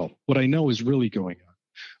is, well, what I know is really going on,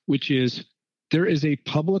 which is there is a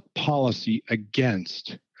public policy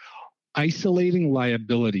against isolating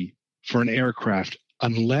liability for an aircraft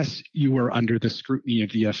unless you are under the scrutiny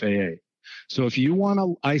of the FAA. So if you want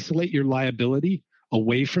to isolate your liability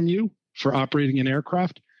away from you for operating an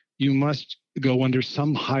aircraft, you must go under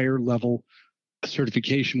some higher level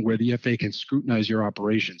certification where the FAA can scrutinize your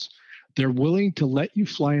operations. They're willing to let you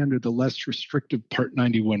fly under the less restrictive Part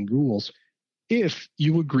 91 rules if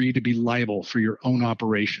you agree to be liable for your own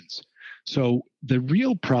operations. So the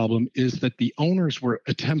real problem is that the owners were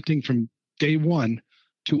attempting from day one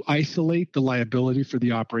to isolate the liability for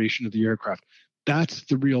the operation of the aircraft. That's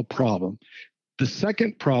the real problem. The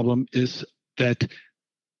second problem is that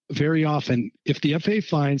very often, if the FAA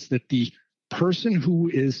finds that the person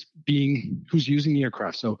who's using the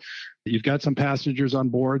aircraft, so you've got some passengers on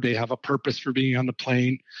board, they have a purpose for being on the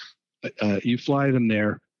plane, you fly them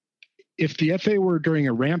there. If the FAA were during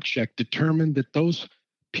a ramp check determined that those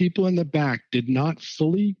people in the back did not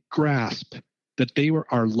fully grasp that they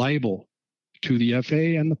are liable to the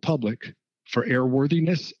FAA and the public for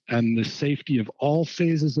airworthiness and the safety of all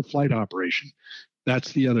phases of flight operation,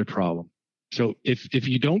 that's the other problem. So if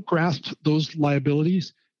you don't grasp those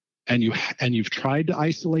liabilities and you've tried to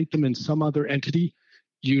isolate them in some other entity,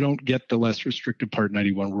 you don't get the less restrictive Part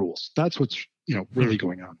 91 rules. That's what's really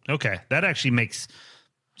going on. Okay, that actually makes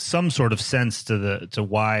some sort of sense to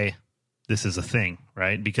why this is a thing,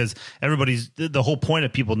 right? Because the whole point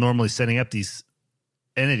of people normally setting up these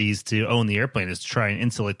entities to own the airplane is to try and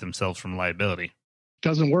insulate themselves from liability.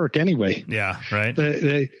 Doesn't work anyway. Yeah, right.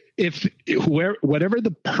 Whatever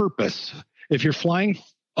the purpose, if you're flying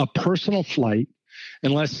a personal flight,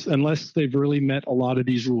 unless they've really met a lot of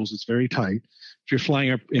these rules, it's very tight. If you're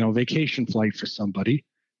flying a vacation flight for somebody,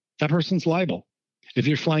 that person's liable. If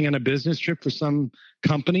you're flying on a business trip for some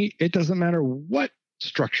company, it doesn't matter what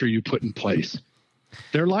structure you put in place.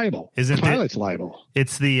 They're liable. The pilot's liable.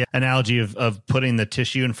 It's the analogy of putting the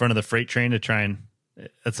tissue in front of the freight train to try and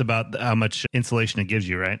that's about how much insulation it gives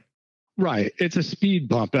you, right? Right. It's a speed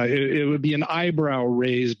bump. It would be an eyebrow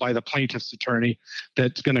raised by the plaintiff's attorney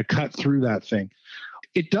that's going to cut through that thing.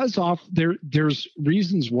 It does there's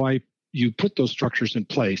reasons why you put those structures in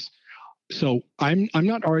place. So I'm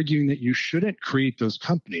not arguing that you shouldn't create those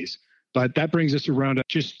companies, but that brings us around to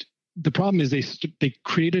just the problem is they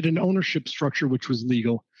created an ownership structure which was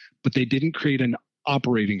legal, but they didn't create an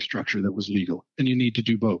operating structure that was legal, and you need to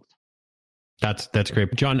do both. That's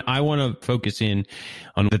great. John, I want to focus in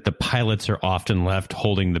on that the pilots are often left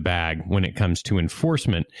holding the bag when it comes to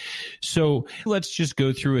enforcement. So let's just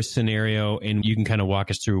go through a scenario and you can kind of walk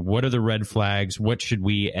us through what are the red flags? What should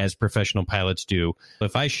we as professional pilots do?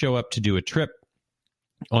 If I show up to do a trip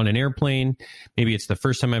on an airplane, maybe it's the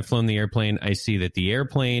first time I've flown the airplane, I see that the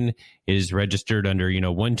airplane is registered under,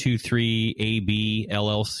 123 AB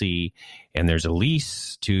LLC, and there's a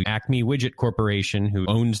lease to Acme Widget Corporation who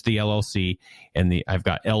owns the LLC, and I've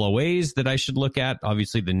got LOAs that I should look at,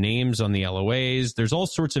 obviously the names on the LOAs, there's all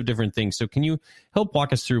sorts of different things. So can you help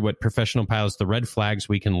walk us through what professional pilots, the red flags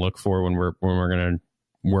we can look for when we're going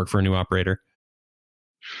to work for a new operator?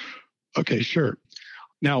 Okay, sure.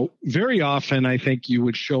 Now, very often, I think you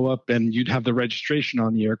would show up and you'd have the registration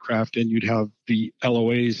on the aircraft and you'd have the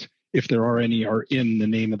LOAs, if there are any, are in the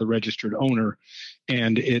name of the registered owner.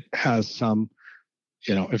 And it has some,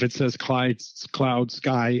 if it says Cloud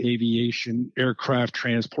Sky Aviation, Aircraft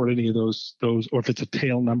Transport, any of those, or if it's a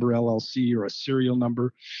tail number LLC or a serial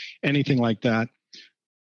number, anything like that,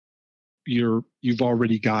 you've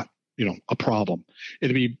already got, a problem.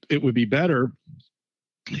 It would be better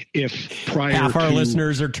if prior half our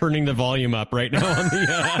listeners are turning the volume up right now on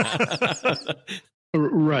the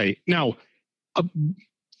right now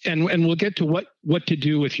and we'll get to what to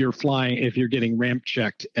do if you're getting ramp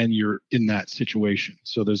checked and you're in that situation.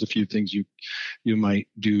 So there's a few things you might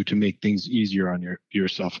do to make things easier on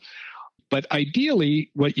yourself, but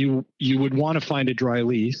ideally what you would want to find a dry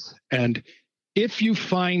lease, and if you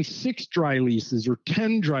find 6 dry leases or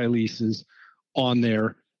 10 dry leases on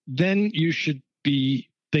there, then you should be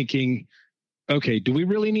thinking, okay, do we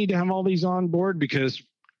really need to have all these on board? Because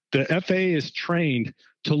the FAA is trained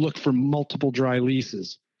to look for multiple dry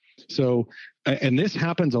leases. So, and this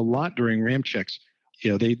happens a lot during ramp checks.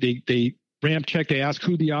 They ramp check, they ask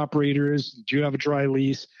who the operator is. Do you have a dry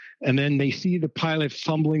lease? And then they see the pilot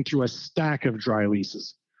fumbling through a stack of dry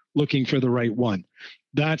leases, looking for the right one.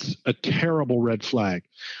 That's a terrible red flag.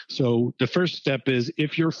 So the first step is,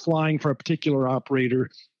 if you're flying for a particular operator,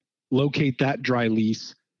 locate that dry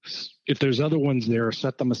lease. If there's other ones there,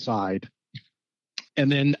 set them aside.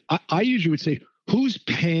 And then I usually would say, who's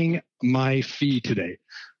paying my fee today?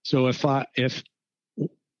 So if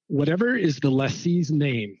whatever is the lessee's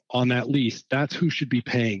name on that lease, that's who should be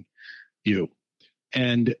paying you.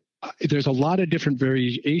 And there's a lot of different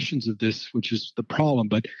variations of this, which is the problem.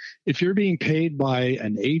 But if you're being paid by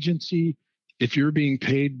an agency, if you're being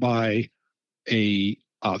paid by a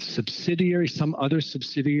subsidiary, some other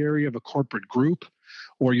subsidiary of a corporate group,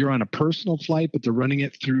 or you're on a personal flight, but they're running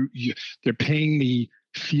it through, they're paying the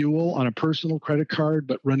fuel on a personal credit card,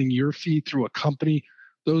 but running your fee through a company,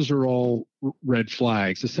 those are all red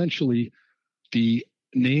flags. Essentially, the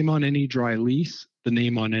name on any dry lease, the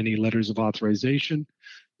name on any letters of authorization,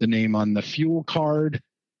 the name on the fuel card,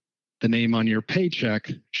 the name on your paycheck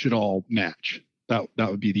should all match. That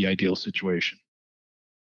would be the ideal situation.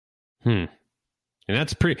 And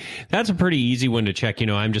that's a pretty easy one to check.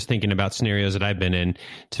 I'm just thinking about scenarios that I've been in.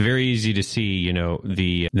 It's very easy to see,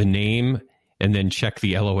 the name, and then check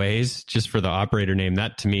the LOAs just for the operator name.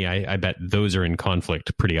 That, to me, I bet those are in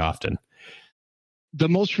conflict pretty often. The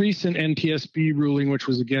most recent NTSB ruling, which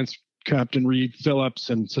was against Captain Reed Phillips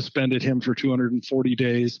and suspended him for 240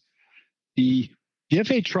 days, the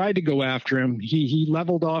FAA tried to go after him. He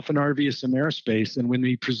leveled off an RVSM airspace, and when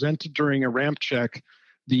we presented during a ramp check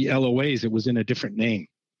the LOAs, it was in a different name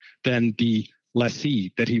than the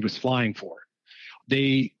lessee that he was flying for.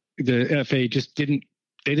 The FAA just didn't.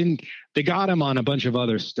 They got him on a bunch of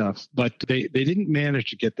other stuff, but they didn't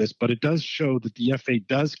manage to get this. But it does show that the FAA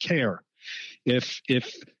does care. If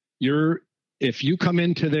you come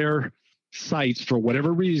into their sites for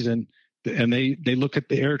whatever reason, and they look at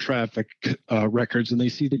the air traffic records and they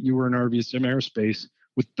see that you were in RVSM airspace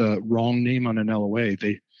with the wrong name on an LOA,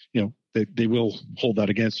 they will hold that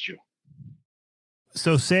against you.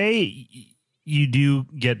 So say you do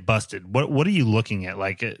get busted. What are you looking at?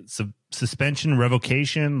 Like suspension,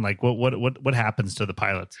 revocation? Like what happens to the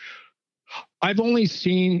pilots? I've only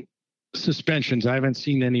seen suspensions. I haven't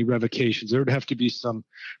seen any revocations. There would have to be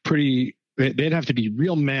they'd have to be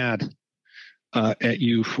real mad at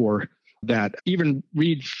you for that. Even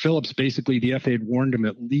Reed Phillips, basically the FAA had warned him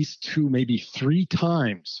at least 2, maybe 3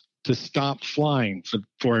 times to stop flying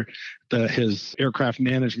for his aircraft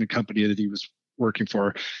management company that he was working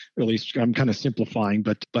for. At least I'm kind of simplifying,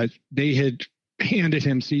 but they had handed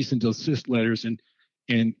him cease and desist letters,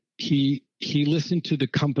 and he listened to the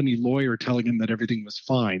company lawyer telling him that everything was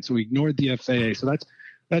fine. So he ignored the FAA. So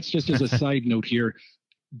that's just as a side note here.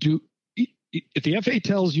 If the FAA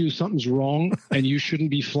tells you something's wrong and you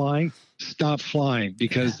shouldn't be flying, stop flying,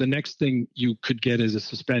 because the next thing you could get is a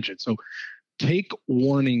suspension. So take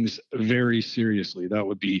warnings very seriously. That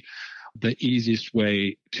would be the easiest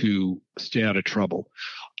way to stay out of trouble.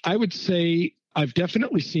 I would say I've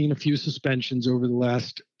definitely seen a few suspensions over the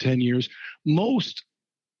last 10 years. Most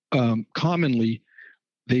commonly,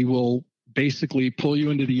 they will basically pull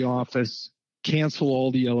you into the office, cancel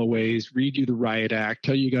all the LOAs, read you the riot act,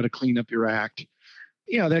 tell you got to clean up your act.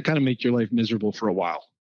 That kind of make your life miserable for a while.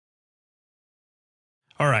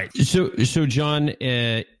 All right. So John,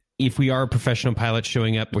 if we are professional pilots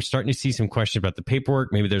showing up, we're starting to see some questions about the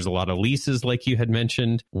paperwork. Maybe there's a lot of leases like you had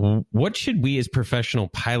mentioned. What should we as professional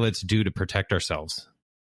pilots do to protect ourselves?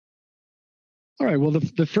 All right. Well,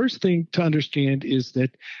 the first thing to understand is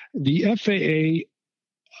that the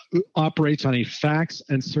FAA operates on a facts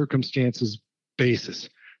and circumstances basis.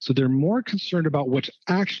 So they're more concerned about what's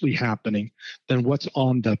actually happening than what's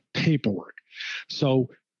on the paperwork. So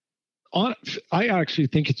I actually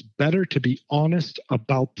think it's better to be honest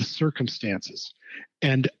about the circumstances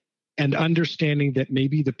and understanding that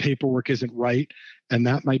maybe the paperwork isn't right and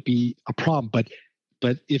that might be a problem.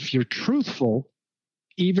 But if you're truthful,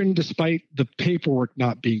 even despite the paperwork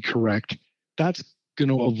not being correct, that's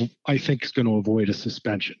I think is going to avoid a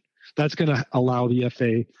suspension. That's going to allow the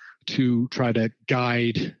FAA to try to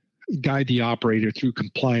guide the operator through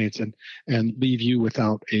compliance and leave you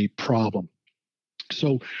without a problem.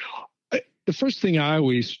 So the first thing I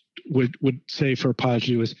always would say for a pilot to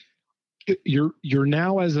do is you're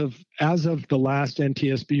now, as of the last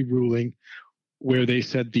NTSB ruling, where they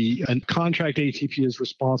said the contract ATP is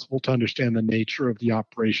responsible to understand the nature of the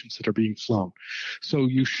operations that are being flown. So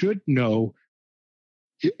you should know,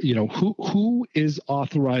 who is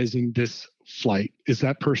authorizing this flight. Is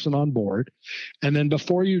that person on board? And then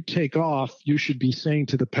before you take off, you should be saying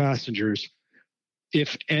to the passengers,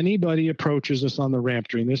 if anybody approaches us on the ramp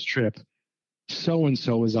during this trip,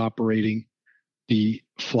 so-and-so is operating the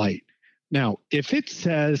flight. Now, if it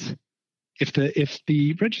says, if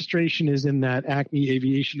the registration is in that Acme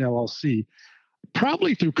Aviation LLC,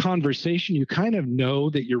 probably through conversation, you kind of know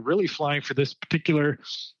that you're really flying for this particular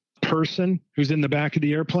person who's in the back of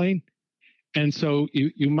the airplane. And so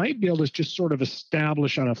you might be able to just sort of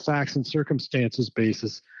establish on a facts and circumstances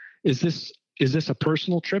basis, is this a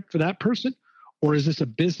personal trip for that person, or is this a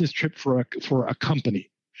business trip for a company?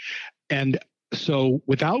 And so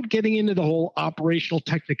without getting into the whole operational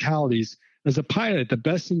technicalities, as a pilot, the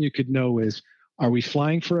best thing you could know is, are we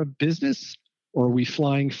flying for a business, or are we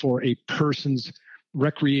flying for a person's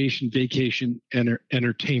recreation, vacation,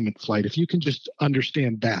 entertainment flight? If you can just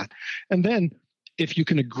understand that. And then if you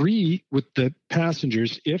can agree with the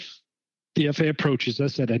passengers, if the FAA approaches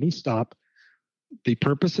us at any stop, the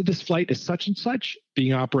purpose of this flight is such and such,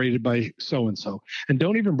 being operated by so-and-so. And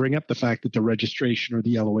don't even bring up the fact that the registration or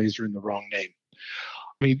the LOAs are in the wrong name.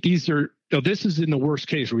 I mean, this is in the worst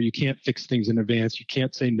case where you can't fix things in advance. You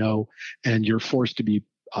can't say no, and you're forced to be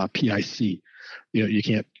PIC.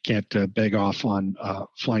 You can't beg off on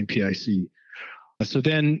flying PIC. So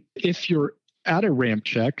then if you're at a ramp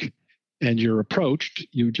check and you're approached,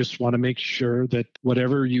 you just want to make sure that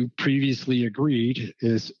whatever you previously agreed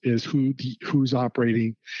is who's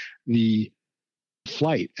operating the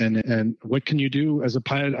flight. And what can you do as a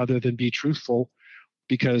pilot other than be truthful?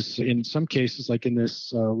 Because in some cases, like in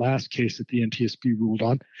this last case that the NTSB ruled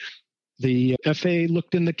on, the FAA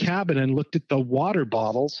looked in the cabin and looked at the water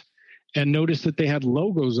bottles and noticed that they had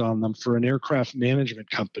logos on them for an aircraft management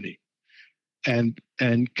company, and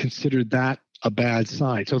considered that a bad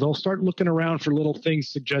sign. So they'll start looking around for little things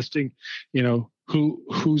suggesting,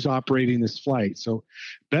 who's operating this flight. So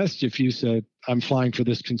best if you said, I'm flying for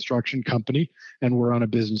this construction company and we're on a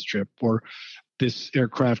business trip, or this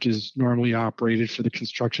aircraft is normally operated for the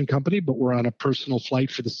construction company, but we're on a personal flight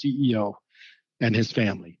for the CEO and his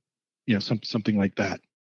family, something like that.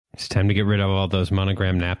 It's time to get rid of all those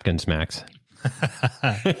monogram napkins, Max.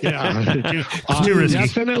 Yeah, too risky.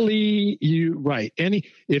 Definitely. Right.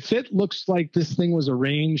 If it looks like this thing was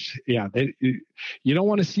arranged, you don't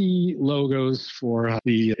want to see logos for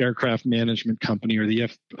the aircraft management company or the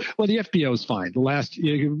FBO is fine.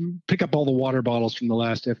 You pick up all the water bottles from the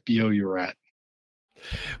last FBO you were at.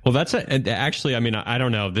 Well, actually, I mean, I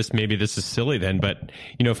don't know. Maybe this is silly then, but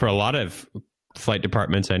for a lot of flight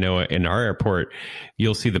departments I know in our airport,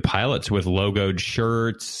 you'll see the pilots with logoed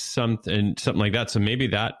shirts, something like that. So maybe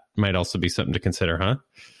that might also be something to consider, huh?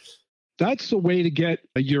 That's the way to get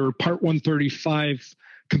your Part 135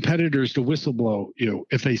 competitors to whistleblow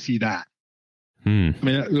if they see that. I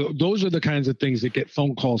mean, those are the kinds of things that get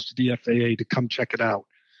phone calls to the FAA to come check it out.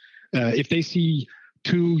 If they see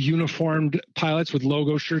two uniformed pilots with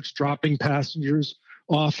logo shirts dropping passengers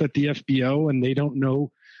off at the FBO and they don't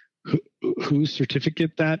know whose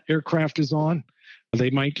certificate that aircraft is on, they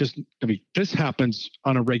might this happens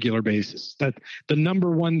on a regular basis. That the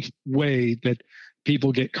number one way that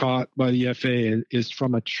people get caught by the FAA is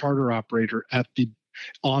from a charter operator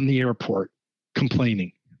on the airport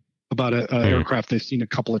complaining about an aircraft they've seen a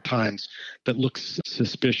couple of times that looks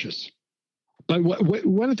suspicious. But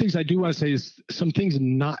one of the things I do want to say is some things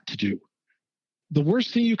not to do. The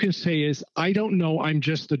worst thing you can say is, I don't know, I'm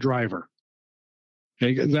just the driver.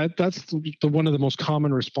 Okay? That's one of the most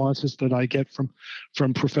common responses that I get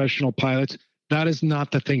from professional pilots. That is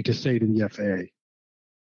not the thing to say to the FAA.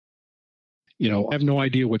 I have no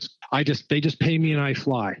idea they just pay me and I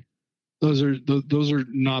fly. Those are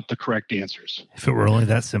not the correct answers. If it were only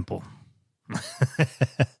that simple.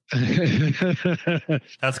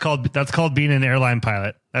 That's called being an airline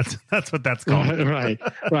pilot. That's what that's called.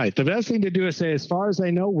 Right. The best thing to do is say, as far as I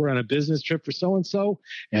know, we're on a business trip for so-and-so,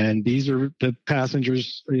 and these are the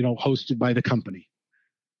passengers, hosted by the company.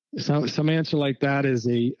 So some answer like that is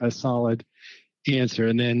a solid answer.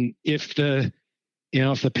 And then if the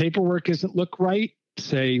paperwork doesn't look right,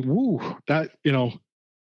 say, woo, that,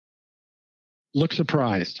 look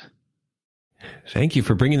surprised. Thank you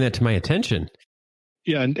for bringing that to my attention.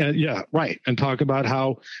 Yeah, and right. And talk about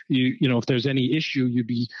how if there's any issue,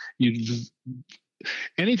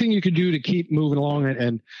 anything you could do to keep moving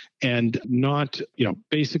along and not,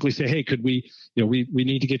 basically say, hey, could we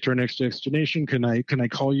need to get to our next destination? Can I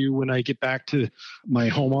call you when I get back to my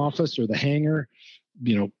home office or the hangar?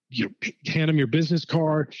 hand them your business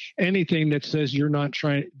card, anything that says you're not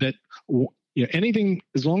trying that. Anything,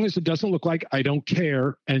 as long as it doesn't look like I don't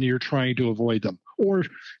care and you're trying to avoid them or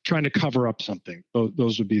trying to cover up something.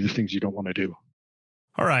 Those would be the things you don't want to do.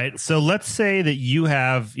 All right. So let's say that you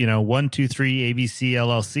have, 123 ABC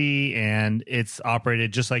LLC and it's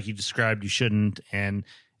operated just like you described you shouldn't. And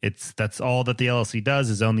that's all that the LLC does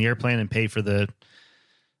is own the airplane and pay for the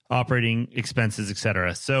operating expenses, et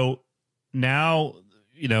cetera. So now,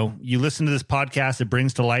 you listen to this podcast, it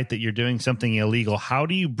brings to light that you're doing something illegal. How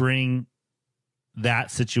do you bring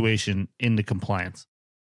that situation into compliance?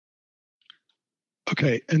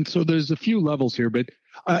 Okay. And so there's a few levels here, but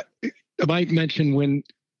I might mention when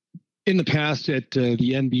in the past at the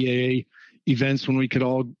NBA events, when we could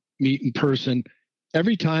all meet in person,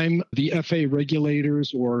 every time the FAA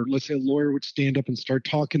regulators or let's say a lawyer would stand up and start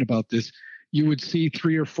talking about this, you would see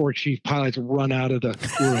 3 or 4 chief pilots run out of the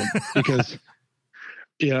room because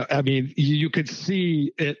you could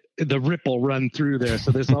see the ripple run through there.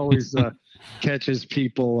 So this always catches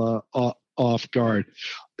people off guard.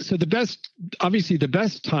 So the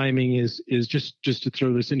best timing is just to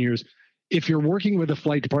throw this in here is if you're working with a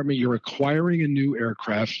flight department, you're acquiring a new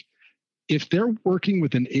aircraft. If they're working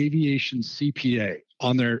with an aviation CPA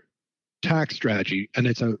on their tax strategy, and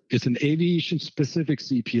it's an aviation specific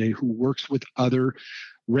CPA who works with other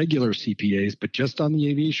regular CPAs, but just on the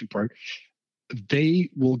aviation part, they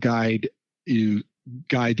will guide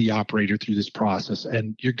the operator through this process,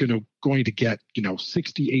 and you're going to get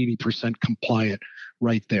 60-80% compliant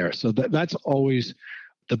right there. So that's always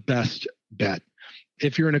the best bet.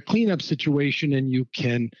 If you're in a cleanup situation and you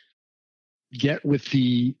can get with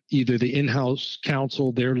either the in-house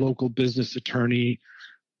counsel, their local business attorney,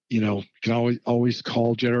 you can always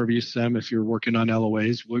call JetRVSM if you're working on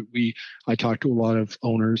LOAs. I talk to a lot of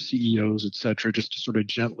owners, CEOs, et cetera, just to sort of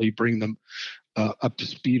gently bring them up to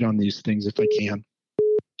speed on these things if I can.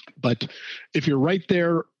 But if you're right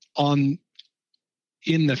there in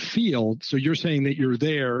the field, so you're saying that you're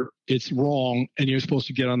there, it's wrong, and you're supposed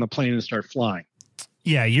to get on the plane and start flying.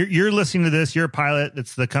 Yeah, you're listening to this. You're a pilot.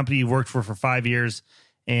 It's the company you've worked for 5 years,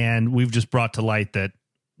 and we've just brought to light that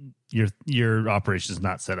your operation is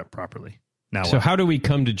not set up properly. Now, so how do we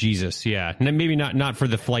come to Jesus? Yeah, maybe not for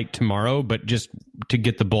the flight tomorrow, but just to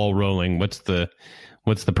get the ball rolling. What's the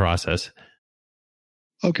process?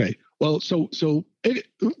 Okay. Well, so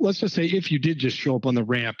let's just say if you did just show up on the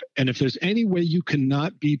ramp, and if there's any way you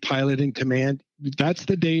cannot be pilot in command, that's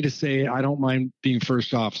the day to say, I don't mind being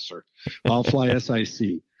first officer. I'll fly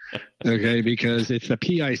SIC. Okay, because it's the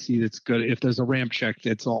PIC that's good. If there's a ramp check,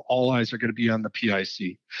 that's all eyes are going to be on the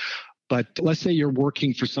PIC. But let's say you're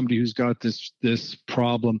working for somebody who's got this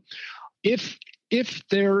problem. If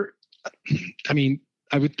they're,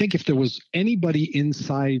 I would think if there was anybody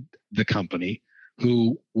inside the company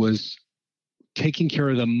who was taking care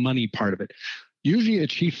of the money part of it. Usually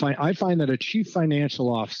I find that a chief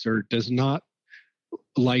financial officer does not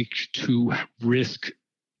like to risk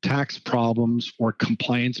tax problems or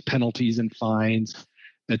compliance penalties and fines,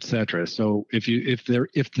 et cetera. So if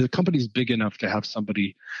the company's big enough to have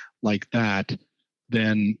somebody like that,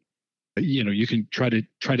 then you can try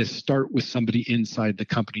to start with somebody inside the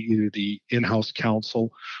company, either the in-house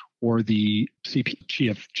counsel or the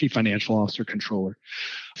chief financial officer controller.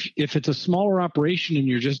 If it's a smaller operation and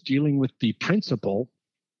you're just dealing with the principal,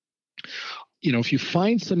 if you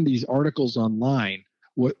find some of these articles online,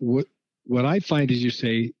 what I find is you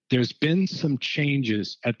say there's been some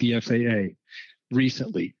changes at the FAA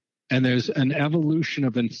recently, and there's an evolution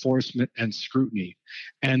of enforcement and scrutiny,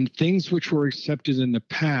 and things which were accepted in the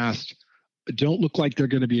past don't look like they're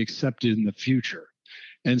going to be accepted in the future.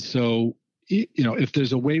 And so, if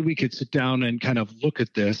there's a way we could sit down and kind of look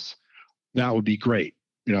at this, that would be great,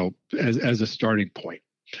 as a starting point.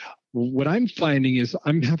 What I'm finding is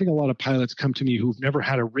I'm having a lot of pilots come to me who've never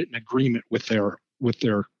had a written agreement with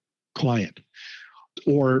their client.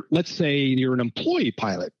 Or let's say you're an employee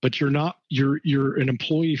pilot, but you're an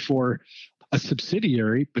employee for a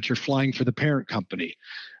subsidiary, but you're flying for the parent company.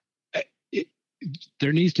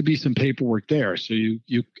 There needs to be some paperwork there. So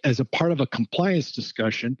you as a part of a compliance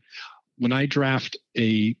discussion, when I draft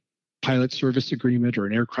a pilot service agreement or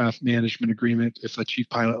an aircraft management agreement, if a chief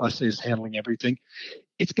pilot, let's say, is handling everything,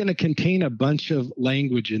 it's going to contain a bunch of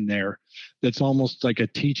language in there that's almost like a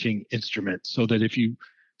teaching instrument, so that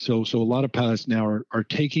so a lot of pilots now are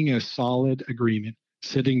taking a solid agreement,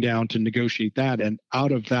 sitting down to negotiate that, and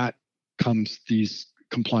out of that comes these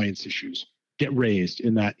compliance issues get raised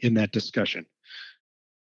in that discussion.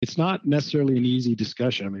 It's not necessarily an easy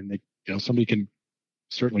discussion. Somebody can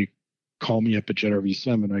certainly call me up at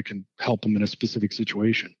JetRVSM and I can help them in a specific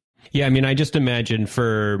situation. Yeah, I mean, I just imagine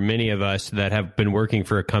for many of us that have been working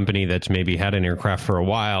for a company that's maybe had an aircraft for a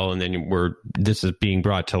while, and then this is being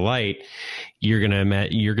brought to light, you're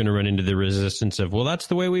gonna run into the resistance of, well, that's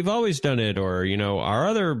the way we've always done it, or our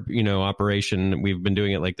other operation, we've been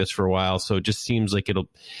doing it like this for a while. So it just seems like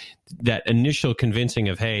that initial convincing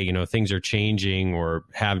of, hey, things are changing or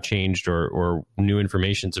have changed or new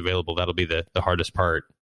information's available. That'll be the hardest part.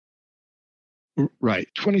 Right.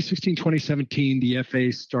 2016, 2017, the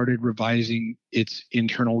FAA started revising its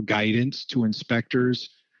internal guidance to inspectors.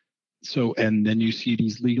 So, and then you see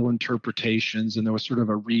these legal interpretations, and there was sort of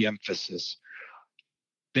a re-emphasis.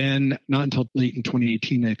 Then, not until late in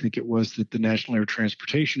 2018, I think it was, that the National Air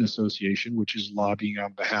Transportation Association, which is lobbying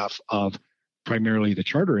on behalf of primarily the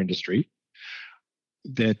charter industry,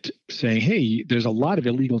 that saying, hey, there's a lot of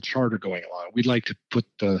illegal charter going on. We'd like to put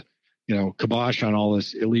the kibosh on all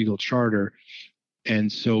this illegal charter.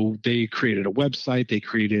 And so they created a website, they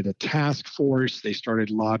created a task force, they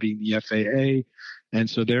started lobbying the FAA. And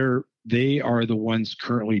so they are the ones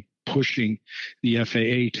currently pushing the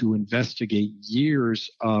FAA to investigate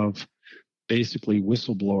years of basically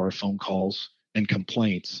whistleblower phone calls and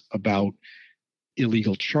complaints about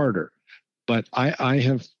illegal charter. But I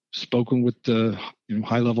have spoken with the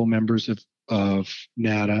high-level members of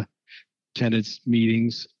NATA, attended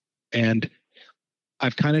meetings, and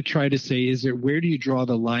I've kind of tried to say, where do you draw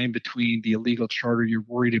the line between the illegal charter you're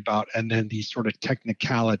worried about and then these sort of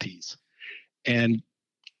technicalities? And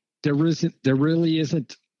there really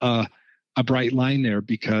isn't a bright line there,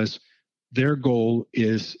 because their goal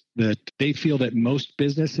is that they feel that most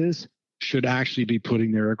businesses should actually be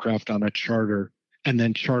putting their aircraft on a charter and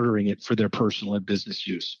then chartering it for their personal and business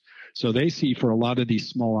use. So they see, for a lot of these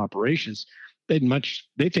small operations, they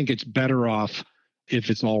think it's better off if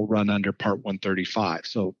it's all run under Part 135.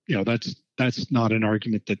 So, that's not an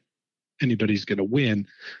argument that anybody's going to win.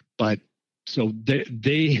 But so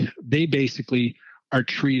they basically are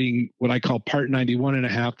treating what I call Part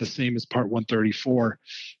 91.5 the same as Part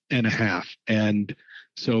 134.5. And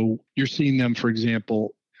so you're seeing them, for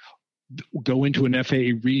example, go into an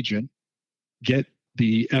FAA region, get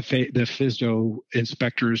the FSDO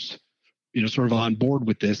inspectors, sort of on board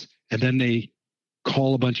with this, and then they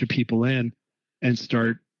call a bunch of people in and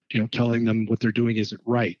start, telling them what they're doing isn't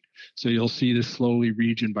right. So you'll see this slowly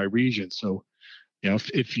region by region. So,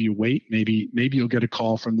 if you wait, maybe you'll get a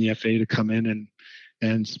call from the FAA to come in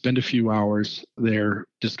and spend a few hours there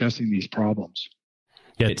discussing these problems.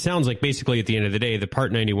 Yeah, it sounds like basically at the end of the day, the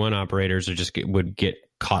Part 91 operators would get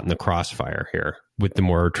caught in the crossfire here with the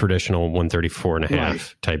more traditional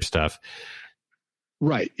 134.5 type stuff.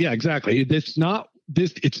 Right. Yeah, exactly. It's not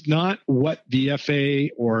what the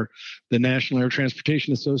FAA or the National Air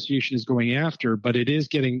Transportation Association is going after, but it is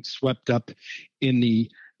getting swept up in the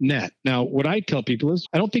net. Now, what I tell people is,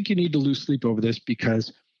 I don't think you need to lose sleep over this,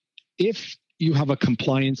 because if you have a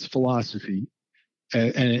compliance philosophy,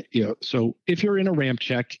 so if you're in a ramp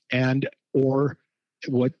check or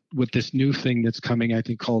what this new thing that's coming, I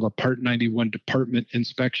think called a Part 91 department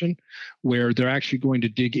inspection, where they're actually going to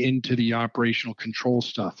dig into the operational control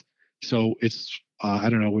stuff. So it's I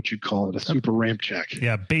don't know what you'd call it, a super ramp check.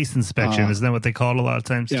 Yeah, base inspection. Isn't that what they call it a lot of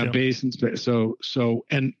times? Yeah, too? Base inspection. So,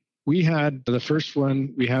 and we had the first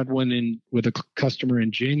one. We had one with a customer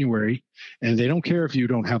in January, and they don't care if you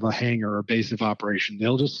don't have a hangar or base of operation.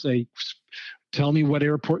 They'll just say, "Tell me what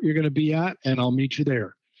airport you're going to be at, and I'll meet you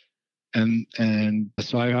there." And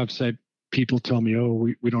so I have said, people tell me, "Oh,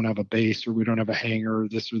 we don't have a base, or we don't have a hangar, or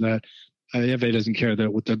this or that." The FAA doesn't care.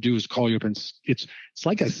 That what they'll do is call you up, and it's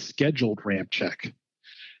like a scheduled ramp check,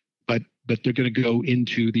 but they're going to go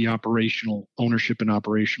into the operational ownership and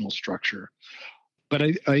operational structure. But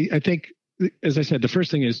I think, as I said, the first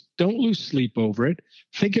thing is, don't lose sleep over it.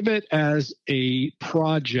 Think of it as a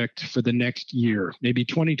project for the next year. Maybe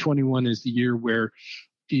 2021 is the year where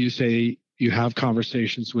you have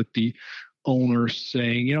conversations with the owner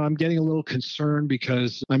saying, I'm getting a little concerned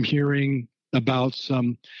because I'm hearing about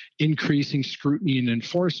some increasing scrutiny and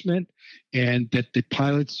enforcement, and that the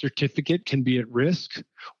pilot's certificate can be at risk,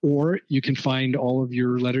 or you can find all of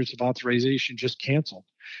your letters of authorization just canceled.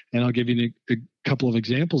 And I'll give you a couple of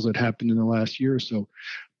examples that happened in the last year or so.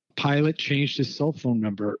 Pilot changed his cell phone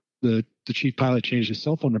number. The chief pilot changed his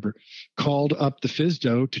cell phone number, called up the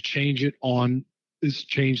FSDO to change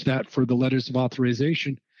that for the letters of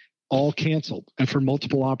authorization, all canceled, and for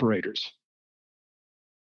multiple operators.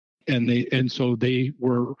 And so they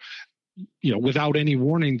were, without any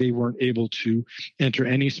warning, they weren't able to enter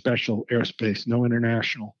any special airspace, no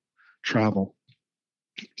international travel.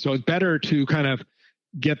 So it's better to kind of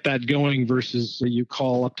get that going versus you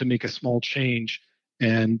call up to make a small change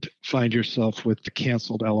and find yourself with the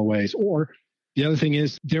canceled LOAs. Or the other thing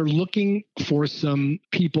is they're looking for some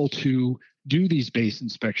people to do these base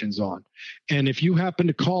inspections on. And if you happen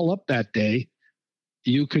to call up that day,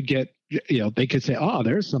 you could get, they could say, oh,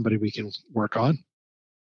 there's somebody we can work on.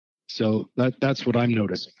 So that's what I'm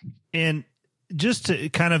noticing. And just to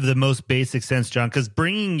kind of the most basic sense, John, because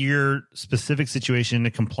bringing your specific situation into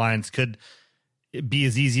compliance could be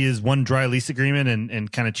as easy as one dry lease agreement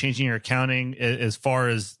and kind of changing your accounting as far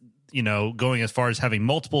as, going as far as having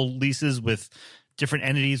multiple leases with different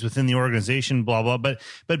entities within the organization, blah, blah.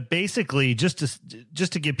 But basically just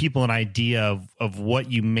to give people an idea of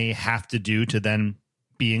what you may have to do to then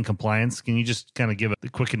be in compliance, can you just kind of give a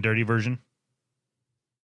quick and dirty version?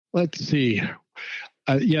 Let's see.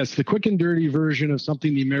 Yes, the quick and dirty version of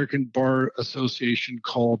something the American Bar Association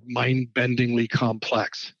called mind-bendingly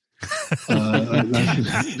complex.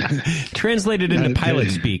 Translated into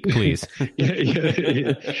pilot speak, please.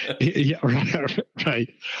 Yeah,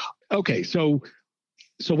 right. Okay, so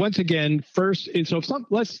once again, first,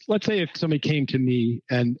 let's say if somebody came to me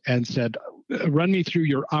and said, run me through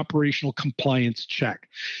your operational compliance check.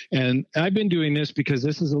 And I've been doing this because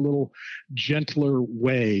this is a little gentler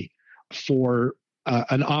way for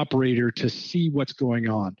an operator to see what's going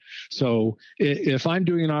on. So if I'm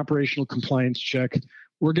doing an operational compliance check,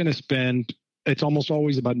 we're going to spend, it's almost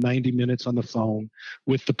always about 90 minutes on the phone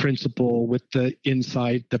with the principal, with the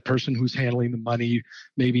the person who's handling the money,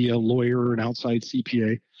 maybe a lawyer or an outside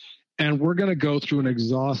CPA. And we're going to go through an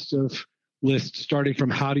exhaustive list, starting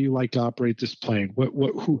from how do you like to operate this plane?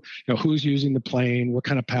 Who's using the plane? What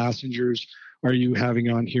kind of passengers are you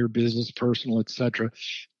having on here? Business, personal, etc.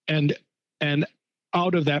 And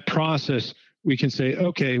out of that process, we can say,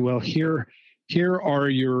 okay, well, here are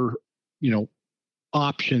your,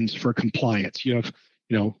 options for compliance. You have,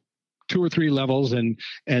 2 or 3 levels, and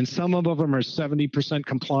some of them are 70%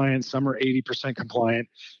 compliant, some are 80% compliant.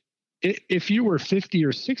 If you were 50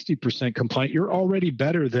 or 60% compliant, you're already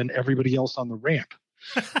better than everybody else on the ramp,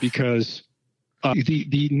 because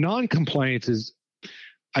the non-compliance is,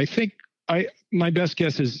 I think, my best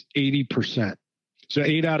guess is 80%. So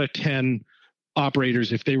 8 out of 10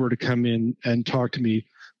 operators, if they were to come in and talk to me,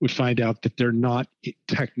 would find out that they're not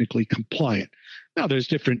technically compliant. Now, there's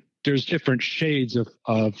different shades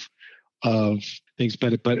of things,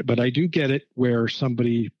 but I do get it where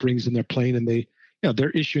somebody brings in their plane and they're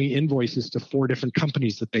issuing invoices to 4 different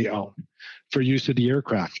companies that they own for use of the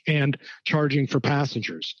aircraft and charging for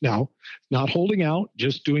passengers. Now, not holding out,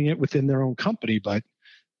 just doing it within their own company, but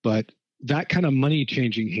that kind of money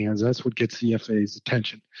changing hands, that's what gets the FAA's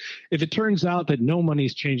attention. If it turns out that no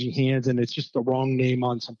money's changing hands and it's just the wrong name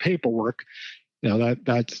on some paperwork,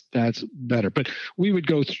 that's better. But we would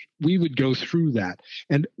go through that.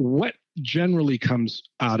 And what generally comes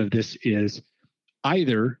out of this is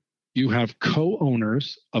either you have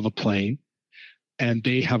co-owners of a plane and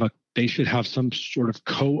they should have some sort of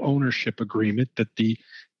co-ownership agreement that the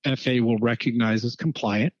FAA will recognize as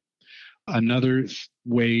compliant. Another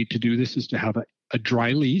way to do this is to have a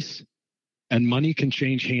dry lease, and money can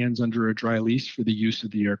change hands under a dry lease for the use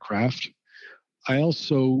of the aircraft. I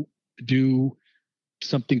also do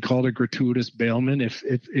something called a gratuitous bailment.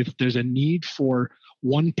 If there's a need for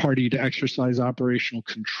one party to exercise operational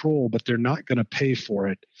control, but they're not going to pay for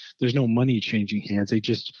it, there's no money changing hands. They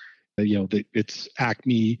just, it's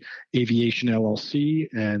Acme Aviation LLC,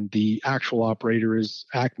 and the actual operator is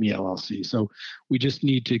Acme LLC. So we just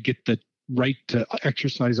need to get the right to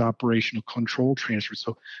exercise operational control transfer.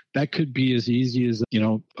 So that could be as easy as,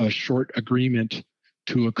 a short agreement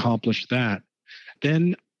to accomplish that.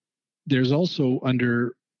 Then there's also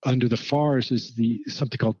under the FARs is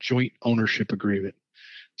something called joint ownership agreement.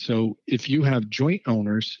 So if you have joint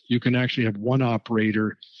owners, you can actually have one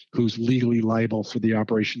operator who's legally liable for the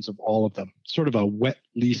operations of all of them, sort of a wet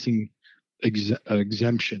leasing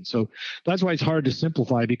exemption. So that's why it's hard to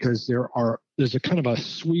simplify, because there's a kind of a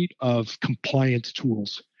suite of compliance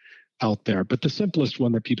tools out there. But the simplest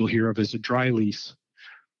one that people hear of is a dry lease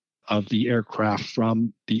of the aircraft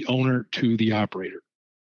from the owner to the operator.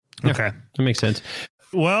 Okay. That makes sense.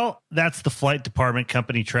 Well, that's the flight department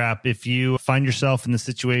company trap. If you find yourself in the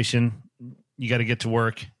situation, you got to get to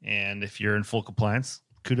work. And if you're in full compliance,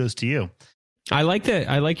 kudos to you. I like that.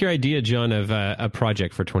 I like your idea, John, of a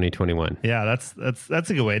project for 2021. Yeah, that's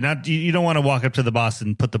a good way. Not you don't want to walk up to the boss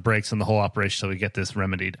and put the brakes on the whole operation so we get this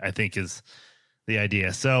remedied, I think is the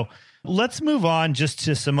idea. So let's move on just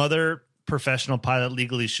to some other professional pilot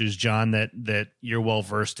legal issues, John, that you're well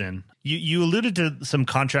versed in. You alluded to some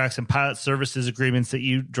contracts and pilot services agreements that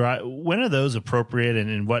you draw. When are those appropriate, and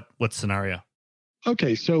in what scenario?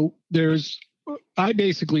 Okay, so there's I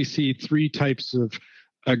basically see three types of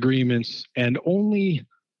agreements, and only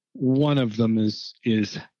one of them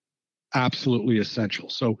is absolutely essential.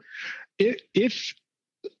 So if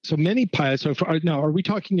so many pilots, now are we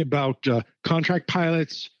talking about contract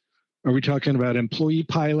pilots? Are we talking about employee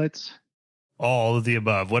pilots? All of the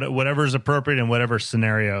above. Whatever is appropriate in whatever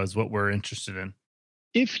scenario is what we're interested in.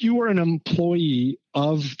 If you are an employee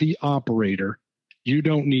of the operator, you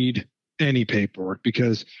don't need any paperwork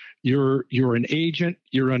because you're an agent,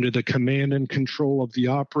 you're under the command and control of the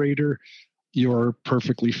operator, you're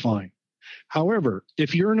perfectly fine. However,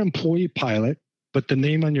 if you're an employee pilot, but the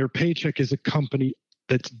name on your paycheck is a company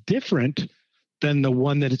that's different than the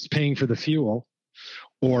one that it's paying for the fuel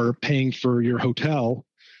or paying for your hotel,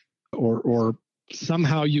 or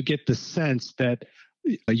somehow you get the sense that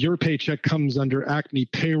your paycheck comes under Acme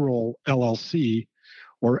Payroll LLC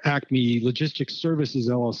or Acme Logistics Services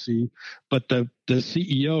LLC, but the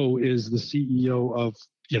CEO is the CEO of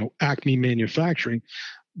Acme Manufacturing,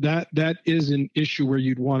 that is an issue where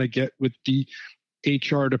you'd want to get with the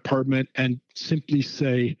HR department and simply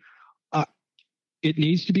say, it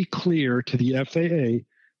needs to be clear to the FAA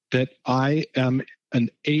that I am an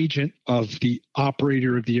agent of the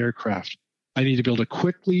operator of the aircraft. I need to be able to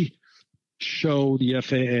quickly show the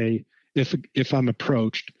FAA, if I'm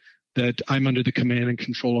approached, that I'm under the command and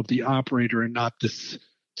control of the operator and not this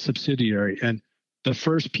subsidiary. And the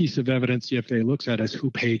first piece of evidence the FAA looks at is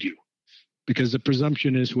who paid you, because the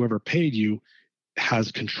presumption is whoever paid you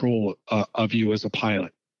has control of you as a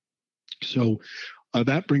pilot. So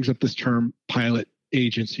that brings up this term pilot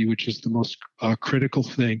agency, which is the most critical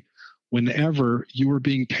thing whenever you are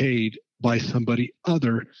being paid by somebody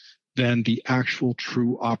other than the actual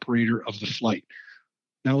true operator of the flight.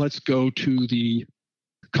 Now let's go to the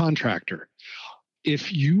contractor.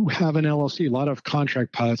 If you have an LLC, a lot of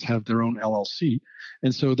contract pilots have their own LLC,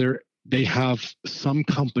 and so they have some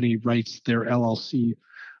company writes their LLC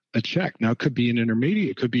a check. Now it could be an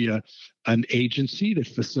intermediate, it could be an agency that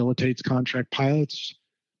facilitates contract pilots.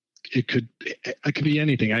 It could be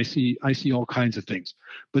anything. I see all kinds of things,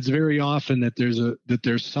 but it's very often that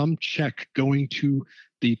there's some check going to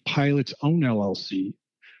the pilot's own LLC,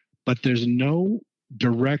 but there's no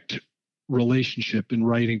direct relationship in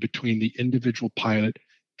writing between the individual pilot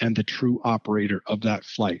and the true operator of that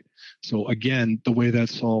flight. So again, the way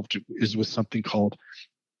that's solved is with something called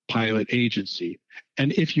pilot agency.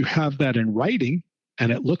 And if you have that in writing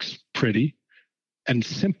and it looks pretty and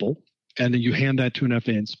simple, and then you hand that to an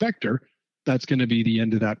FAA inspector, that's going to be the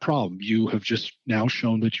end of that problem. You have just now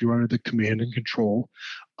shown that you are under the command and control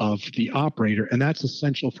of the operator, and that's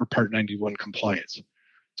essential for Part 91 compliance.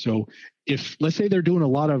 So if, let's say they're doing a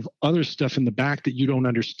lot of other stuff in the back that you don't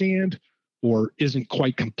understand or isn't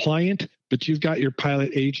quite compliant, but you've got your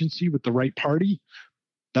pilot agency with the right party,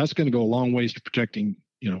 that's going to go a long ways to protecting,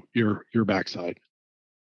 your backside.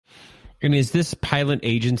 And is this pilot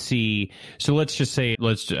agency, so let's just say,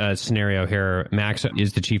 scenario here, Max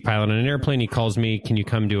is the chief pilot on an airplane. He calls me, can you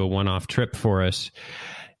come do a one-off trip for us?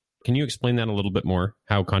 Can you explain that a little bit more,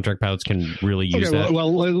 how contract pilots can really use that?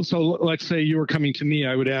 Well, so let's say you were coming to me.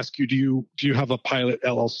 I would ask you, do you have a pilot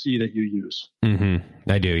LLC that you use?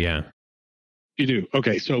 Mm-hmm. I do, yeah. You do?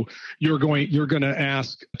 Okay, so you're going to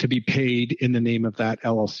ask to be paid in the name of that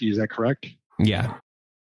LLC. Is that correct? Yeah.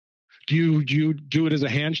 Do you do it as a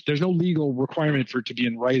handshake? There's no legal requirement for it to be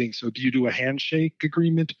in writing. So do you do a handshake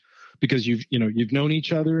agreement because you've known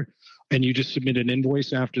each other and you just submit an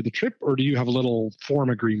invoice after the trip, or do you have a little form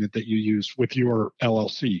agreement that you use with your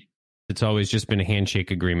LLC? It's always just been a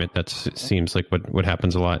handshake agreement. That seems like what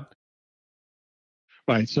happens a lot.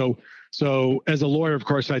 Right. So as a lawyer, of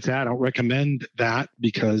course, I'd say I don't recommend that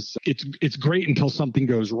because it's great until something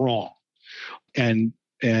goes wrong. And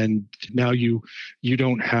now you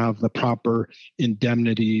don't have the proper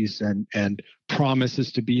indemnities and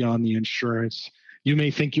promises to be on the insurance. You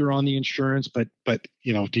may think you're on the insurance, but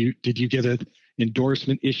did you get an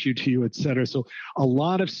endorsement issued to you, et cetera? So a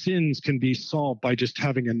lot of sins can be solved by just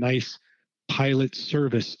having a nice pilot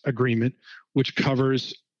service agreement, which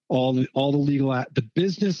covers all the legal, the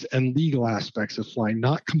business and legal aspects of flying,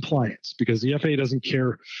 not compliance, because the FAA doesn't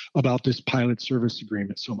care about this pilot service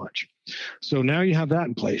agreement so much. So now you have that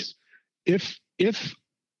in place. If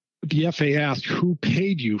the FAA asks who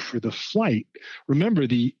paid you for the flight, remember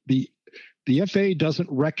the FAA doesn't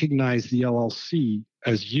recognize the LLC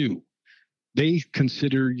as you. They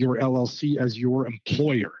consider your LLC as your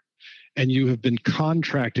employer, and you have been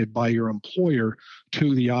contracted by your employer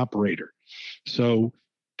to the operator. So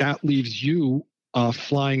that leaves you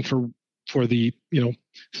flying for the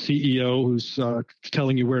CEO who's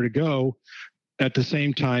telling you where to go at the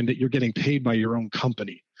same time that you're getting paid by your own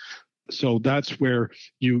company. So that's where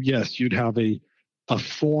you'd have a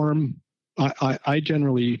form. I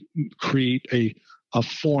generally create a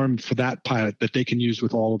form for that pilot that they can use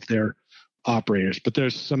with all of their operators, but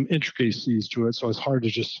there's some intricacies to it. So it's hard to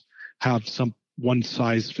just have some one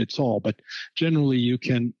size fits all, but generally you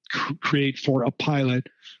can create for a pilot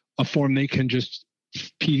a form they can just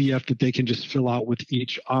PDF that they can just fill out with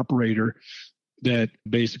each operator that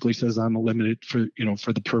basically says I'm a limited for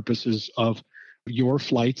the purposes of your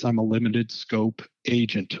flights, I'm a limited scope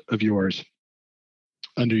agent of yours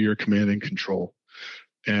under your command and control.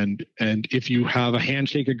 And if you have a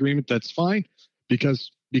handshake agreement, that's fine,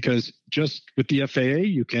 because just with the FAA,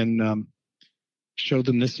 you can show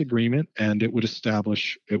them this agreement, and it would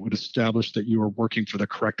establish that you are working for the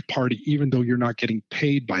correct party, even though you're not getting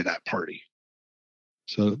paid by that party.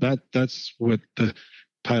 So that's what the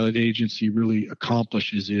pilot agency really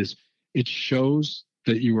accomplishes, is it shows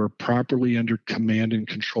that you are properly under command and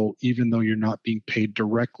control, even though you're not being paid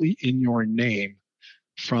directly in your name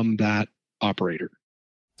from that operator.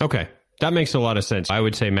 Okay. That makes a lot of sense. I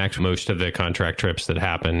would say, Max, most of the contract trips that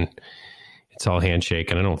happen, it's all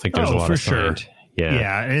handshake, and I don't think there's a lot of signed.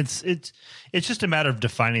 Yeah. It's just a matter of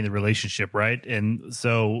defining the relationship, right? And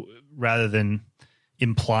so rather than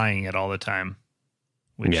implying it all the time,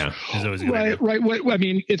 which is always a good idea. Right. I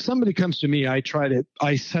mean, if somebody comes to me,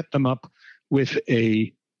 I set them up with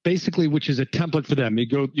which is a template for them. You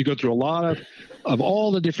go through a lot of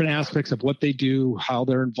all the different aspects of what they do, how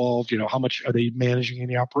they're involved, how much are they managing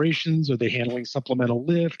any operations? Are they handling supplemental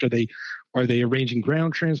lift? Are they arranging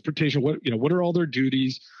ground transportation? What are all their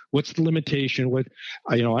duties? What's the limitation?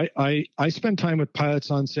 I spend time with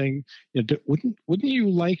pilots on saying, wouldn't you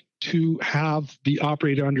like to have the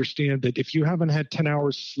operator understand that if you haven't had 10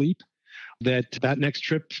 hours sleep, that next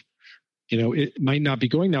trip, it might not be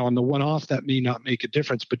going now on the one-off. That may not make a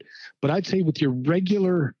difference, but I'd say with your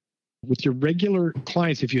regular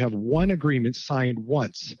clients, if you have one agreement signed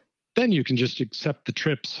once, then you can just accept the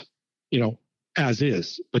trips, as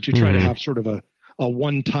is. But you try to have sort of a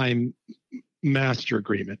one-time master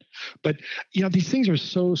agreement. But these things are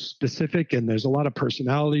so specific, and there's a lot of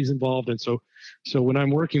personalities involved, and so when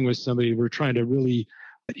I'm working with somebody, we're trying to really,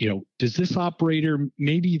 does this operator,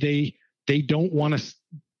 maybe they don't want to.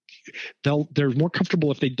 They're more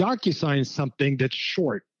comfortable if they DocuSign something that's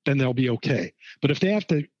short, then they'll be okay. But if they have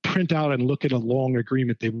to print out and look at a long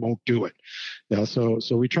agreement, they won't do it. So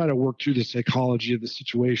we try to work through the psychology of the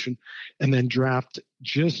situation and then draft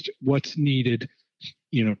just what's needed,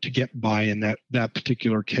 to get by in that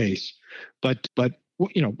particular case. But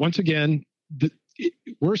once again, the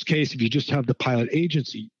worst case, if you just have the pilot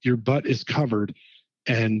agency, your butt is covered,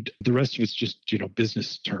 and the rest of it's just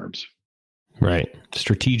business terms. Right.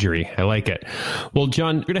 Strategery. I like it. Well,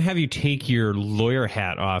 John, we're going to have you take your lawyer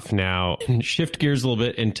hat off now and shift gears a little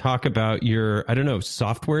bit and talk about your,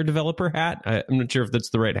 software developer hat. I'm not sure if that's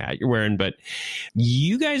the right hat you're wearing, but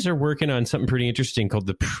you guys are working on something pretty interesting called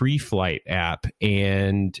the Pre-Flight app.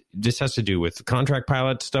 And this has to do with contract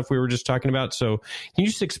pilot stuff we were just talking about. So can you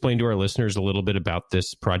just explain to our listeners a little bit about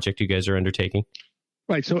this project you guys are undertaking?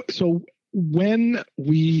 Right. So when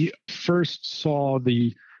we first saw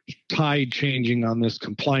the tide changing on this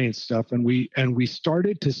compliance stuff, and we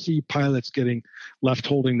started to see pilots getting left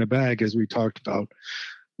holding the bag, as we talked about,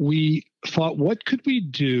 we thought, what could we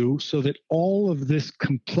do so that all of this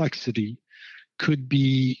complexity could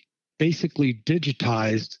be basically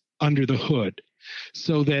digitized under the hood,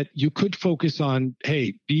 so that you could focus on,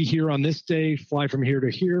 hey, be here on this day, fly from here to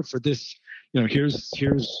here for this. Here's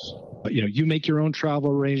you make your own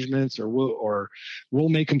travel arrangements, or we'll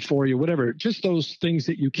make them for you, whatever. Just those things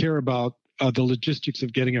that you care about, the logistics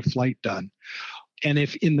of getting a flight done. And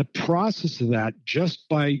if in the process of that, just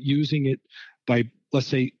by using it, by, let's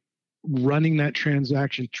say, running that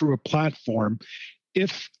transaction through a platform,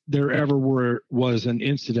 if there ever was an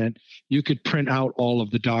incident, you could print out all of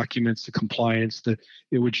the documents, the compliance,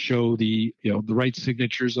 it would show the right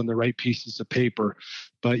signatures on the right pieces of paper,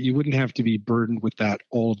 but you wouldn't have to be burdened with that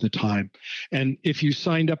all of the time. And if you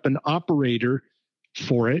signed up an operator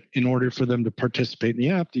for it, in order for them to participate in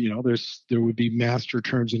the app, there would be master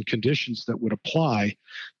terms and conditions that would apply,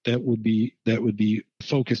 that would be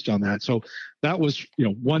focused on that. So that was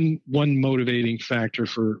one motivating factor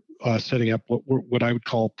for setting up what I would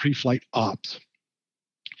call pre-flight ops.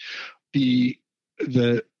 The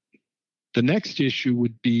next issue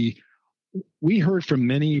would be, we heard from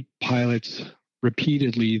many pilots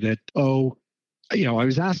repeatedly that, I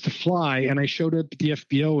was asked to fly and I showed up at the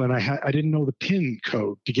FBO and I didn't know the PIN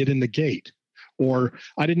code to get in the gate, or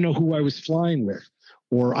I didn't know who I was flying with,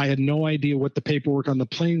 or I had no idea what the paperwork on the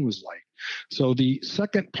plane was like. So the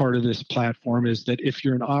second part of this platform is that if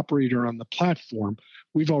you're an operator on the platform,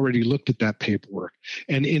 we've already looked at that paperwork.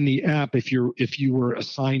 And in the app, if you were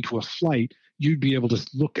assigned to a flight, you'd be able to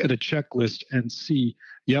look at a checklist and see,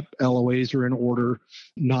 yep, LOAs are in order,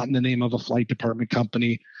 not in the name of a flight department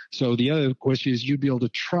company. So the other question is you'd be able to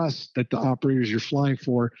trust that the operators you're flying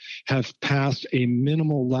for have passed a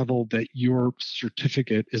minimal level that your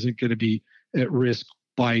certificate isn't going to be at risk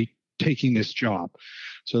by taking this job.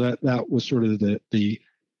 So that was sort of the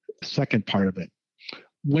second part of it.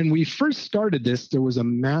 When we first started this, there was a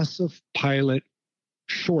massive pilot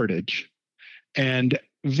shortage, and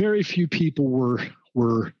very few people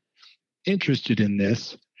were interested in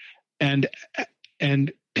this, and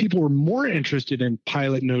people were more interested in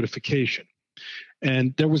pilot notification.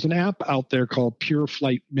 And there was an app out there called Pure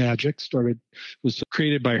Flight Magic. Was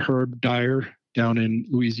created by Herb Dyer down in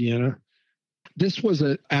Louisiana. This was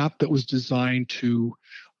an app that was designed to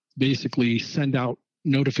basically send out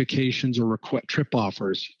notifications or request trip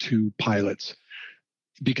offers to pilots,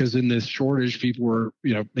 because in this shortage, people were,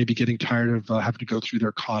 maybe getting tired of having to go through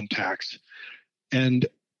their contacts. And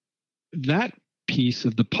that piece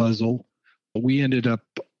of the puzzle, we ended up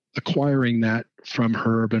acquiring that from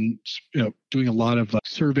Herb and doing a lot of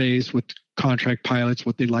surveys with contract pilots,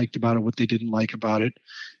 what they liked about it, what they didn't like about it.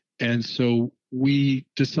 And so we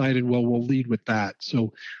decided, well, we'll lead with that.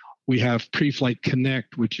 So we have Pre-Flight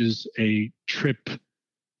Connect, which is a trip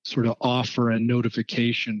sort of offer and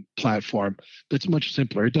notification platform that's much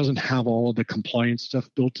simpler. It doesn't have all of the compliance stuff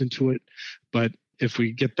built into it, but if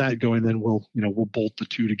we get that going, then we'll bolt the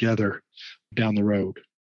two together down the road.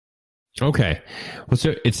 Okay. Well,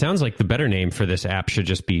 so it sounds like the better name for this app should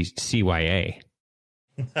just be CYA.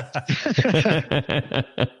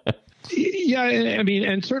 Yeah, I mean,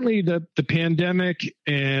 and certainly the pandemic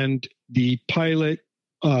and the pilot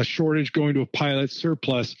shortage going to a pilot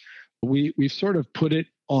surplus, we've sort of put it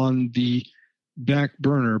on the back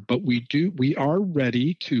burner, but we are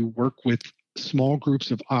ready to work with small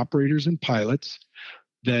groups of operators and pilots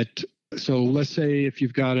so let's say if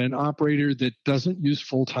you've got an operator that doesn't use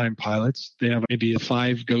full-time pilots, they have maybe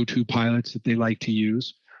 5 go-to pilots that they like to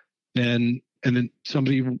use, and then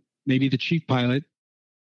somebody, maybe the chief pilot,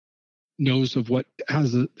 knows of what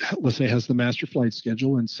has the master flight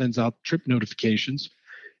schedule and sends out trip notifications.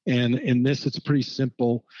 And in this, it's a pretty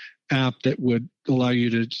simple app that would allow you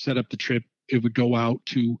to set up the trip. It would go out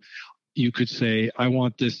to, you could say, I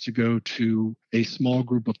want this to go to a small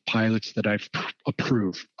group of pilots that I've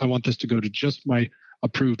approved. I want this to go to just my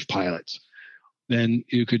approved pilots. Then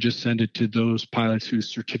you could just send it to those pilots whose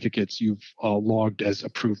certificates you've logged as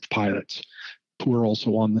approved pilots, who are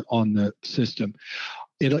also on the system.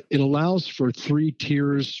 It allows for 3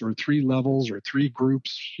 tiers or 3 levels or 3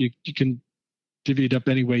 groups. You can divvy it up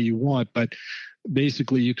any way you want, but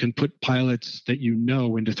basically you can put pilots that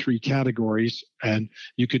into 3 categories, and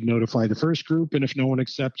you could notify the first group, and if no one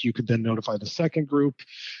accepts, you could then notify the second group.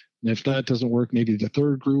 And if that doesn't work, maybe the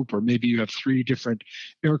third group, or maybe you have 3 different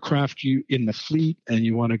aircraft in the fleet and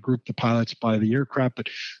you want to group the pilots by the aircraft. But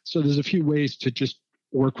so there's a few ways to just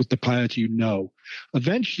work with the pilots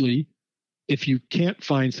Eventually, if you can't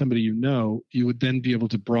find somebody you would then be able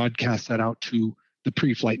to broadcast that out to the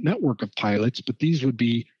pre-flight network of pilots. But these would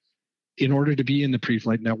be, in order to be in the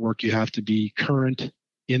pre-flight network, you have to be current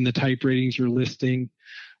in the type ratings you're listing.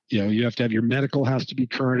 You have to have your medical has to be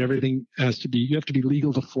current. Everything has to be, you have to be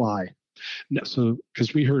legal to fly. So,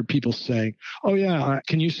 because we heard people saying, oh yeah,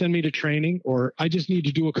 can you send me to training? Or I just need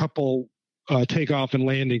to do a couple takeoff and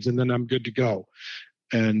landings and then I'm good to go.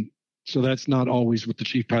 And so that's not always what the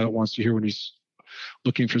chief pilot wants to hear when he's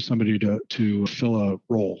looking for somebody to fill a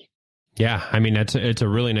role. Yeah, I mean, it's a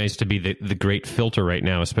really nice to be the great filter right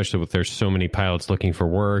now, especially with there's so many pilots looking for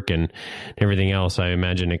work and everything else. I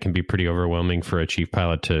imagine it can be pretty overwhelming for a chief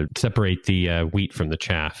pilot to separate the wheat from the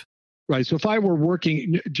chaff. Right. So if I were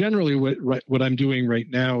working, generally what I'm doing right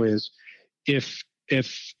now is if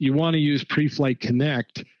you want to use Pre-Flight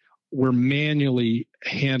Connect, we're manually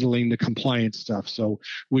handling the compliance stuff. So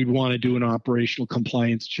we'd want to do an operational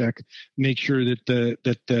compliance check, make sure that the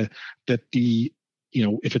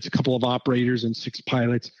if it's a couple of operators and 6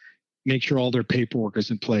 pilots, make sure all their paperwork is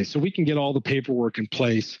in place. So we can get all the paperwork in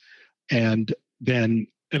place, and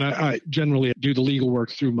I generally do the legal work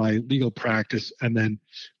through my legal practice, and then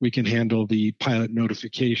we can handle the pilot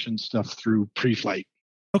notification stuff through Pre-Flight.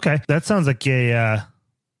 Okay, that sounds like a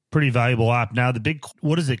pretty valuable app. Now,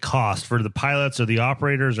 what does it cost for the pilots or the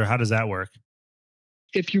operators, or how does that work?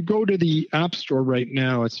 If you go to the App Store right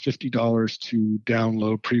now, it's $50 to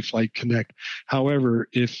download Pre-Flight Connect. However,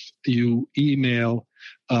 if you email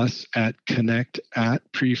us at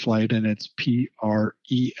connect@preflight, and it's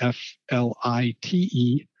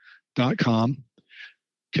preflite.com,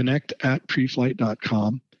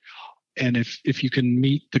 connect@preflight.com. And if you can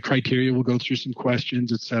meet the criteria, we'll go through some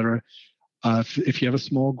questions, etc. If you have a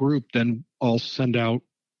small group, then I'll send out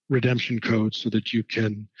redemption codes so that you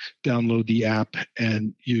can download the app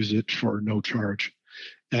and use it for no charge.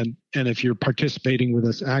 And if you're participating with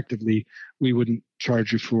us actively, we wouldn't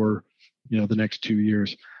charge you for, the next 2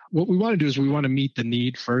 years. What we want to do is we want to meet the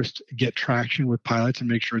need first, get traction with pilots and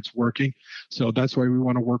make sure it's working. So that's why we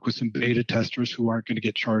want to work with some beta testers who aren't going to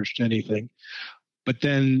get charged anything. But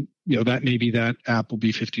then, that maybe that app will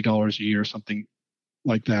be $50 a year, something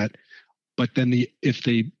like that. But then if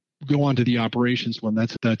they go on to the operations one,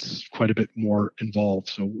 that's quite a bit more involved.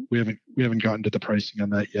 So we haven't gotten to the pricing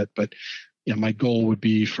on that yet. But my goal would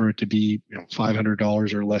be for it to be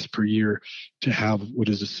 $500 or less per year to have what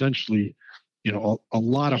is essentially a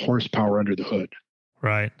lot of horsepower under the hood.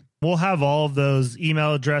 Right. We'll have all of those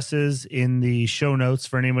email addresses in the show notes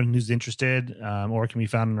for anyone who's interested, or can be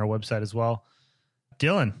found on our website as well.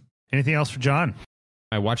 Dylan, anything else for John?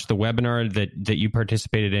 I watched the webinar that you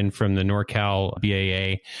participated in from the NorCal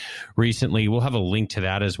BAA recently. We'll have a link to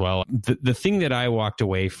that as well. The thing that I walked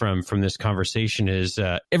away from this conversation is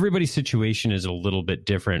everybody's situation is a little bit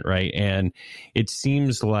different, right? And it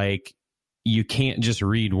seems like you can't just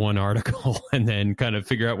read one article and then kind of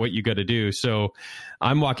figure out what you got to do. So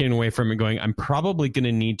I'm walking away from it going, I'm probably going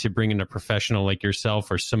to need to bring in a professional like yourself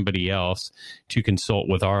or somebody else to consult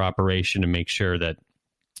with our operation and make sure that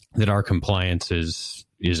our compliance is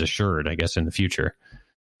assured, I guess, in the future.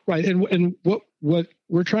 Right. And what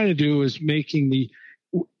we're trying to do is making the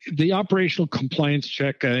operational compliance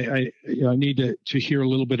check. I need to hear a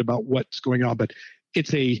little bit about what's going on, but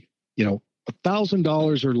it's a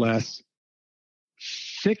 $1,000 or less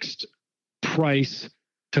fixed price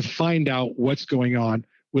to find out what's going on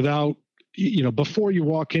without, before you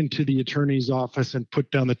walk into the attorney's office and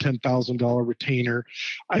put down the $10,000 retainer.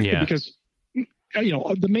 Because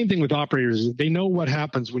the main thing with operators is they know what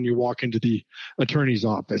happens when you walk into the attorney's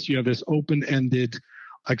office. You have this open-ended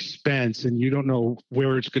expense and you don't know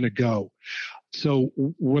where it's going to go. So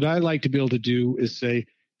what I like to be able to do is say,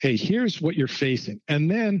 hey, here's what you're facing.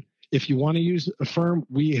 And then if you want to use a firm,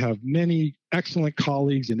 we have many excellent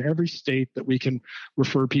colleagues in every state that we can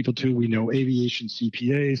refer people to. We know aviation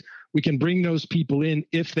CPAs. We can bring those people in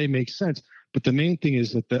if they make sense. But the main thing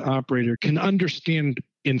is that the operator can understand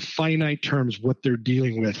in finite terms what they're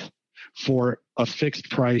dealing with for a fixed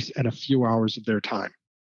price and a few hours of their time.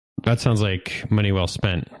 That sounds like money well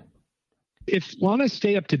spent. If you want to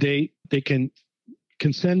stay up to date, they can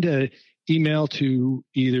send an email to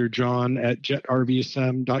either John at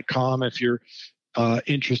jetrvsm.com if you're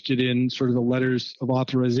interested in sort of the letters of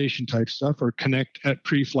authorization type stuff, or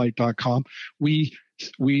connect@preflight.com.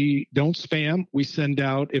 We don't spam. We send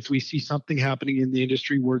out, if we see something happening in the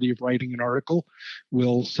industry worthy of writing an article,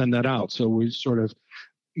 we'll send that out. So we sort of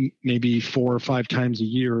maybe 4 or 5 times a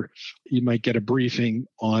year, you might get a briefing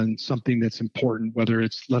on something that's important, whether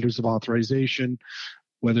it's letters of authorization,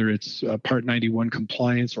 whether it's Part 91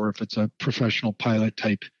 compliance, or if it's a professional pilot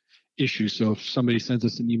type issue. So if somebody sends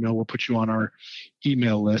us an email, we'll put you on our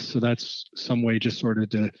email list. So that's some way just sort of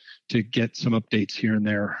to get some updates here and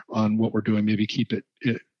there on what we're doing. Maybe keep it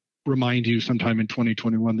remind you sometime in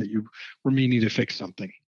 2021 that you were meaning to fix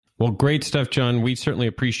something. Well, great stuff, John. We certainly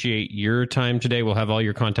appreciate your time today. We'll have all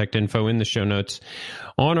your contact info in the show notes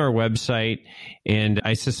on our website. And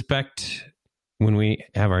I suspect when we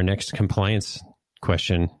have our next compliance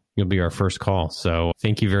question, you'll be our first call. So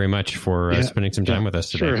thank you very much for spending some time with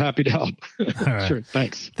us today. Sure. Happy to help. Right. Sure.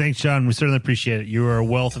 Thanks. Thanks, John. We certainly appreciate it. You are a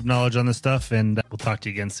wealth of knowledge on this stuff, and we'll talk to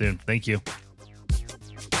you again soon. Thank you.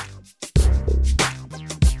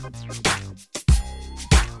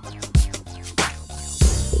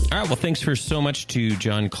 All right. Well, thanks so much to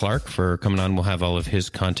John Clark for coming on. We'll have all of his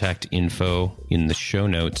contact info in the show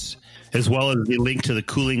notes, as well as the link to the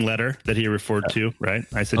cooling letter that he referred to, right?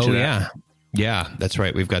 I sent you that. Yeah. Yeah, that's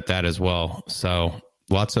right. We've got that as well. So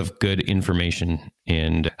lots of good information.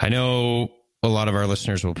 And I know a lot of our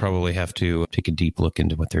listeners will probably have to take a deep look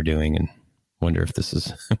into what they're doing and wonder if this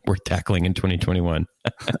is worth tackling in 2021.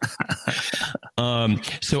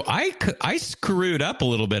 So I screwed up a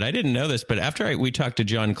little bit. I didn't know this, but after we talked to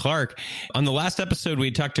John Clark on the last episode,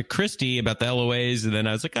 we talked to Christy about the LOAs. And then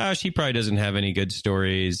I was like, she probably doesn't have any good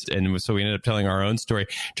stories. And so we ended up telling our own story.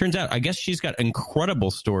 Turns out, I guess she's got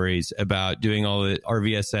incredible stories about doing all the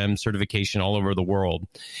RVSM certification all over the world.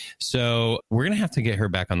 So we're going to have to get her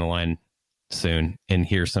back on the line soon and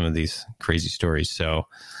hear some of these crazy stories. So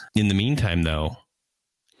in the meantime, though,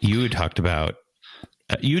 you had talked about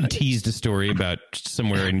You had teased a story about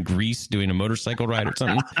somewhere in Greece doing a motorcycle ride or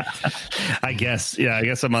something. I guess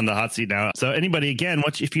I'm on the hot seat now. So anybody, again,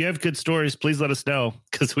 if you have good stories, please let us know,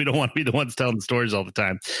 because we don't want to be the ones telling the stories all the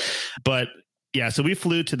time. But yeah, so we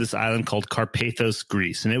flew to this island called Karpathos,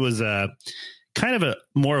 Greece, and it was kind of a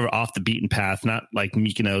more of an off the beaten path, not like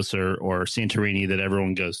Mykonos or Santorini that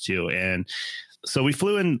everyone goes to. And so we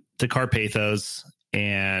flew into Karpathos,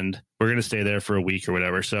 and we're going to stay there for a week or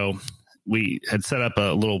whatever. So we had set up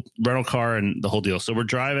a little rental car and the whole deal. So we're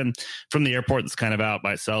driving from the airport that's kind of out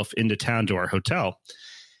by itself into town to our hotel.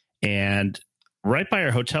 And right by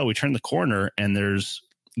our hotel, we turn the corner and there's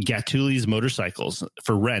Gatuli's motorcycles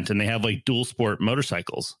for rent. And they have like dual sport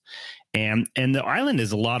motorcycles. And the island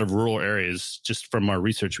is a lot of rural areas, just from our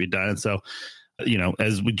research we've done. And so, you know,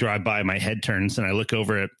 as we drive by, my head turns and I look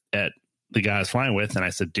over at the guy I was flying with, and I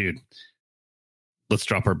said, dude, let's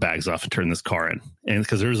drop our bags off and turn this car in. And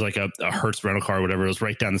because there was like a Hertz rental car or whatever, it was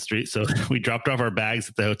right down the street. So we dropped off our bags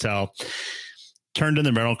at the hotel, turned in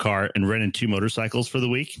the rental car, and rented 2 motorcycles for the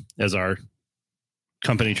week as our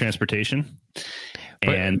company transportation.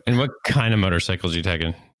 And what kind of motorcycles are you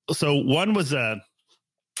taking? So one was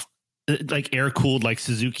like air cooled, like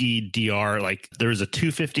Suzuki DR. Like there was a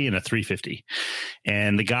 250 and a 350.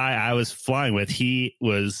 And the guy I was flying with, he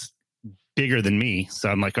was bigger than me. So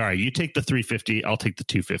I'm like, all right, you take the 350, I'll take the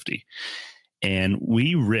 250. And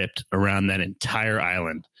we ripped around that entire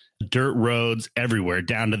island, dirt roads everywhere,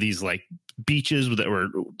 down to these like beaches that were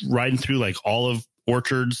riding through like olive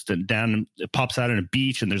orchards, then down, it pops out in a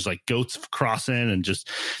beach, and there's like goats crossing, and just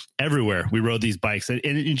everywhere we rode these bikes.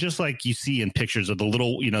 And just like you see in pictures of the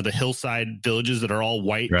little, you know, the hillside villages that are all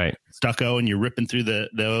white, right, stucco, and you're ripping through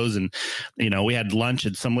those. And, you know, we had lunch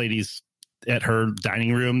at some lady's at her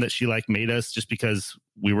dining room that she like made us just because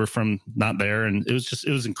we were from not there. And it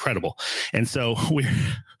was incredible. And so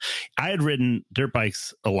I had ridden dirt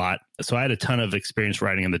bikes a lot. So I had a ton of experience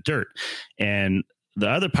riding in the dirt, and the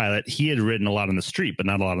other pilot, he had ridden a lot on the street, but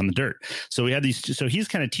not a lot on the dirt. So we had these, so he's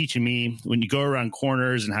kind of teaching me when you go around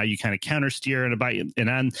corners and how you kind of counter steer and about, and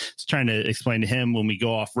I'm trying to explain to him when we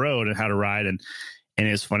go off road and how to ride. And it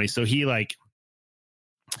was funny. So he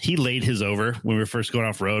laid his over when we were first going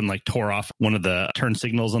off road and like tore off one of the turn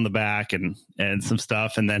signals on the back and some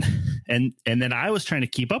stuff. And then I was trying to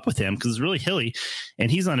keep up with him because it's really hilly, and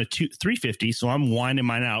he's on a 350. So I'm winding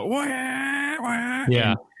mine out.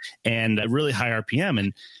 Yeah. And a really high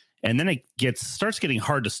RPM. And then it starts getting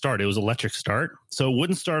hard to start. It was electric start. So it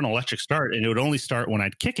wouldn't start an electric start, and it would only start when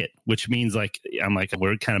I'd kick it, which means like, I'm like,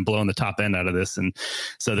 we're kind of blowing the top end out of this. And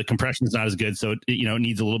so the compression is not as good. So, it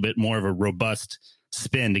needs a little bit more of a robust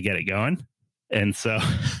spin to get it going. And so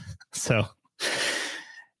I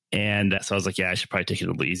was like, yeah, I should probably take it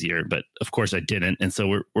a little easier, but of course I didn't. And so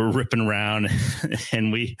we're ripping around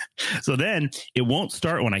and so then it won't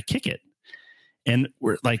start when I kick it. And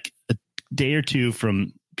we're like a day or two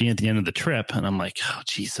from being at the end of the trip. And I'm like, oh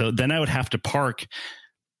geez. So then I would have to park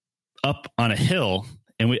up on a hill,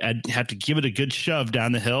 and I'd have to give it a good shove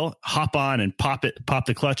down the hill, hop on and pop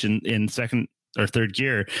the clutch in second or third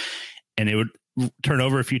gear. And it would turn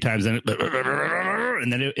over a few times, and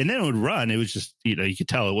then it would run. It was just, you could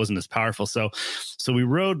tell it wasn't as powerful. So we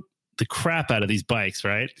rode the crap out of these bikes,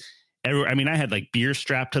 right? I had like beer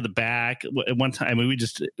strapped to the back at one time. We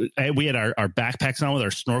had our backpacks on with our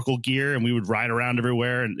snorkel gear, and we would ride around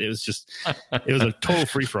everywhere. And it was a total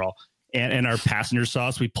free for all. And our passengers saw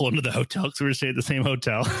us. We pulled into the hotel because we were staying at the same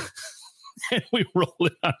hotel. And we roll in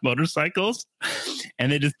on motorcycles,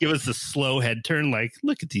 and they just give us a slow head turn. Like,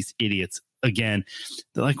 look at these idiots again.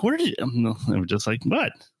 They're like, what did you? And we're just like,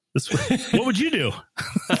 what? What would you do?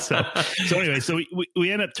 so anyway, so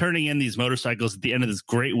we end up turning in these motorcycles at the end of this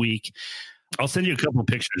great week. I'll send you a couple of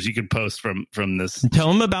pictures you can post from this. Tell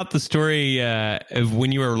them about the story of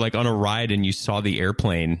when you were like on a ride and you saw the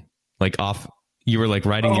airplane like off. You were like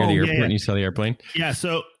riding near the airport and you saw the airplane. Yeah.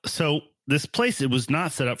 So this place, it was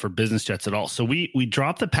not set up for business jets at all. So we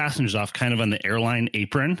dropped the passengers off kind of on the airline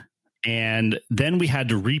apron, and then we had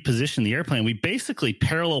to reposition the airplane. We basically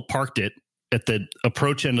parallel parked it at the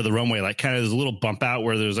approach end of the runway, like kind of there's a little bump out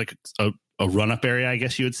where there's like a run-up area, I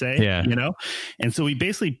guess you would say. Yeah. And so we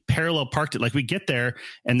basically parallel parked it. Like we get there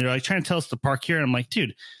and they're like trying to tell us to park here. And I'm like,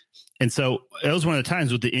 dude. And so it was one of the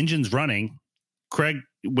times with the engines running, Craig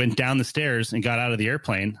went down the stairs and got out of the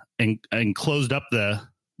airplane and closed up the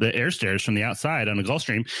air stairs from the outside on the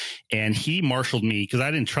Gulfstream. And he marshaled me because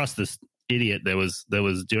I didn't trust this idiot that was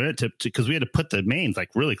doing it because we had to put the mains like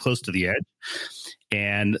really close to the edge.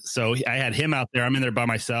 And so I had him out there. I'm in there by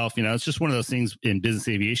myself. You know, it's just one of those things in business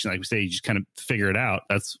aviation. Like we say, you just kind of figure it out.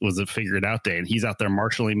 Was a figure it out day. And he's out there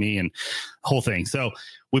marshaling me and whole thing. So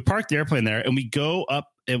we parked the airplane there and we go up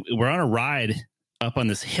and we're on a ride up on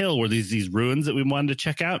this hill where these ruins that we wanted to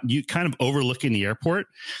check out. You kind of overlooking the airport.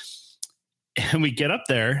 And we get up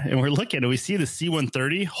there and we're looking and we see the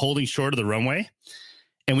C-130 holding short of the runway.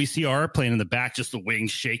 And we see our plane in the back, just the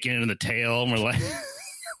wings shaking and the tail. And we're like,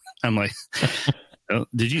 I'm like, oh,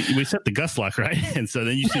 we set the gust lock, right? And so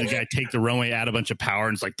then you see the guy take the runway, add a bunch of power,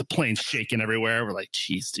 and it's like the plane's shaking everywhere. We're like,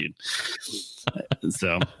 geez, dude.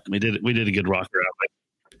 So we did a good rocker out.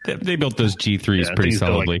 They built those G3s pretty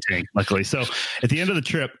solidly. Like luckily. So at the end of the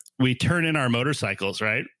trip, we turn in our motorcycles,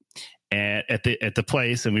 right? And at the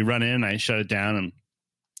place, and we run in, I shut it down, and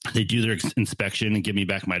they do their inspection and give me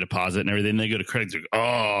back my deposit and everything. They go to Craig's like,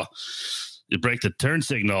 oh, you break the turn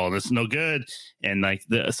signal, that's no good. And like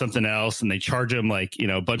something else. And they charge them like, you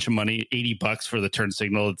know, a bunch of money, $80 for the turn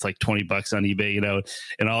signal. It's like $20 on eBay, you know,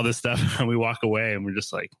 and all this stuff. And we walk away and we're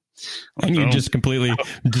just like, and you just completely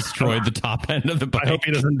destroyed the top end of the bike. I hope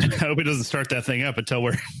he doesn't start that thing up until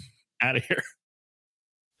we're out of here.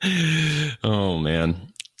 Oh man.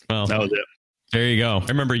 Well, that was it. There you go. I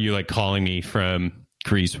remember you like calling me from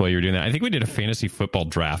Greece while you were doing that. I think we did a fantasy football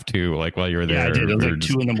draft too, like while you were there. Yeah, I did. It was like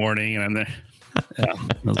 2 a.m. and I'm there. Yeah,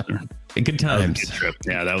 good times. Good trip.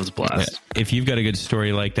 Yeah, that was a blast. If you've got a good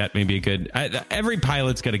story like that, maybe a good. Every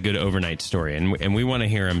pilot's got a good overnight story, and we want to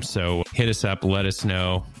hear them. So hit us up, let us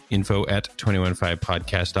know.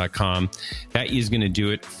 info@215podcast.com. That is going to do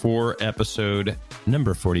it for episode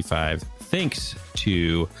number 45. Thanks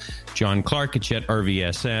to John Clark at Jet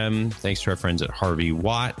RVSM. Thanks to our friends at Harvey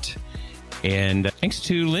Watt. And thanks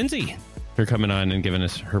to Lindsay for coming on and giving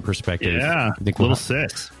us her perspective. Yeah, little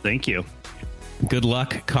sis. Thank you. Good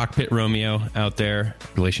luck, Cockpit Romeo out there.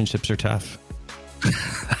 Relationships are tough.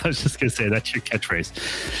 I was just going to say, that's your catchphrase.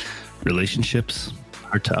 Relationships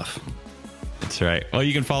are tough. That's right. Well,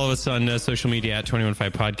 you can follow us on social media at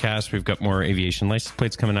 215 Podcast. We've got more aviation license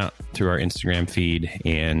plates coming out through our Instagram feed.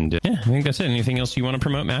 And yeah, I think that's it. Anything else you want to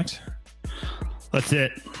promote, Max? That's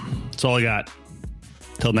it. That's all I got.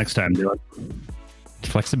 Till next time, Dylan.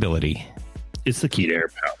 Flexibility. It's the key to air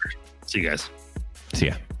power. See you guys. See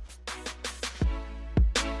ya.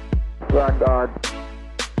 Rock on.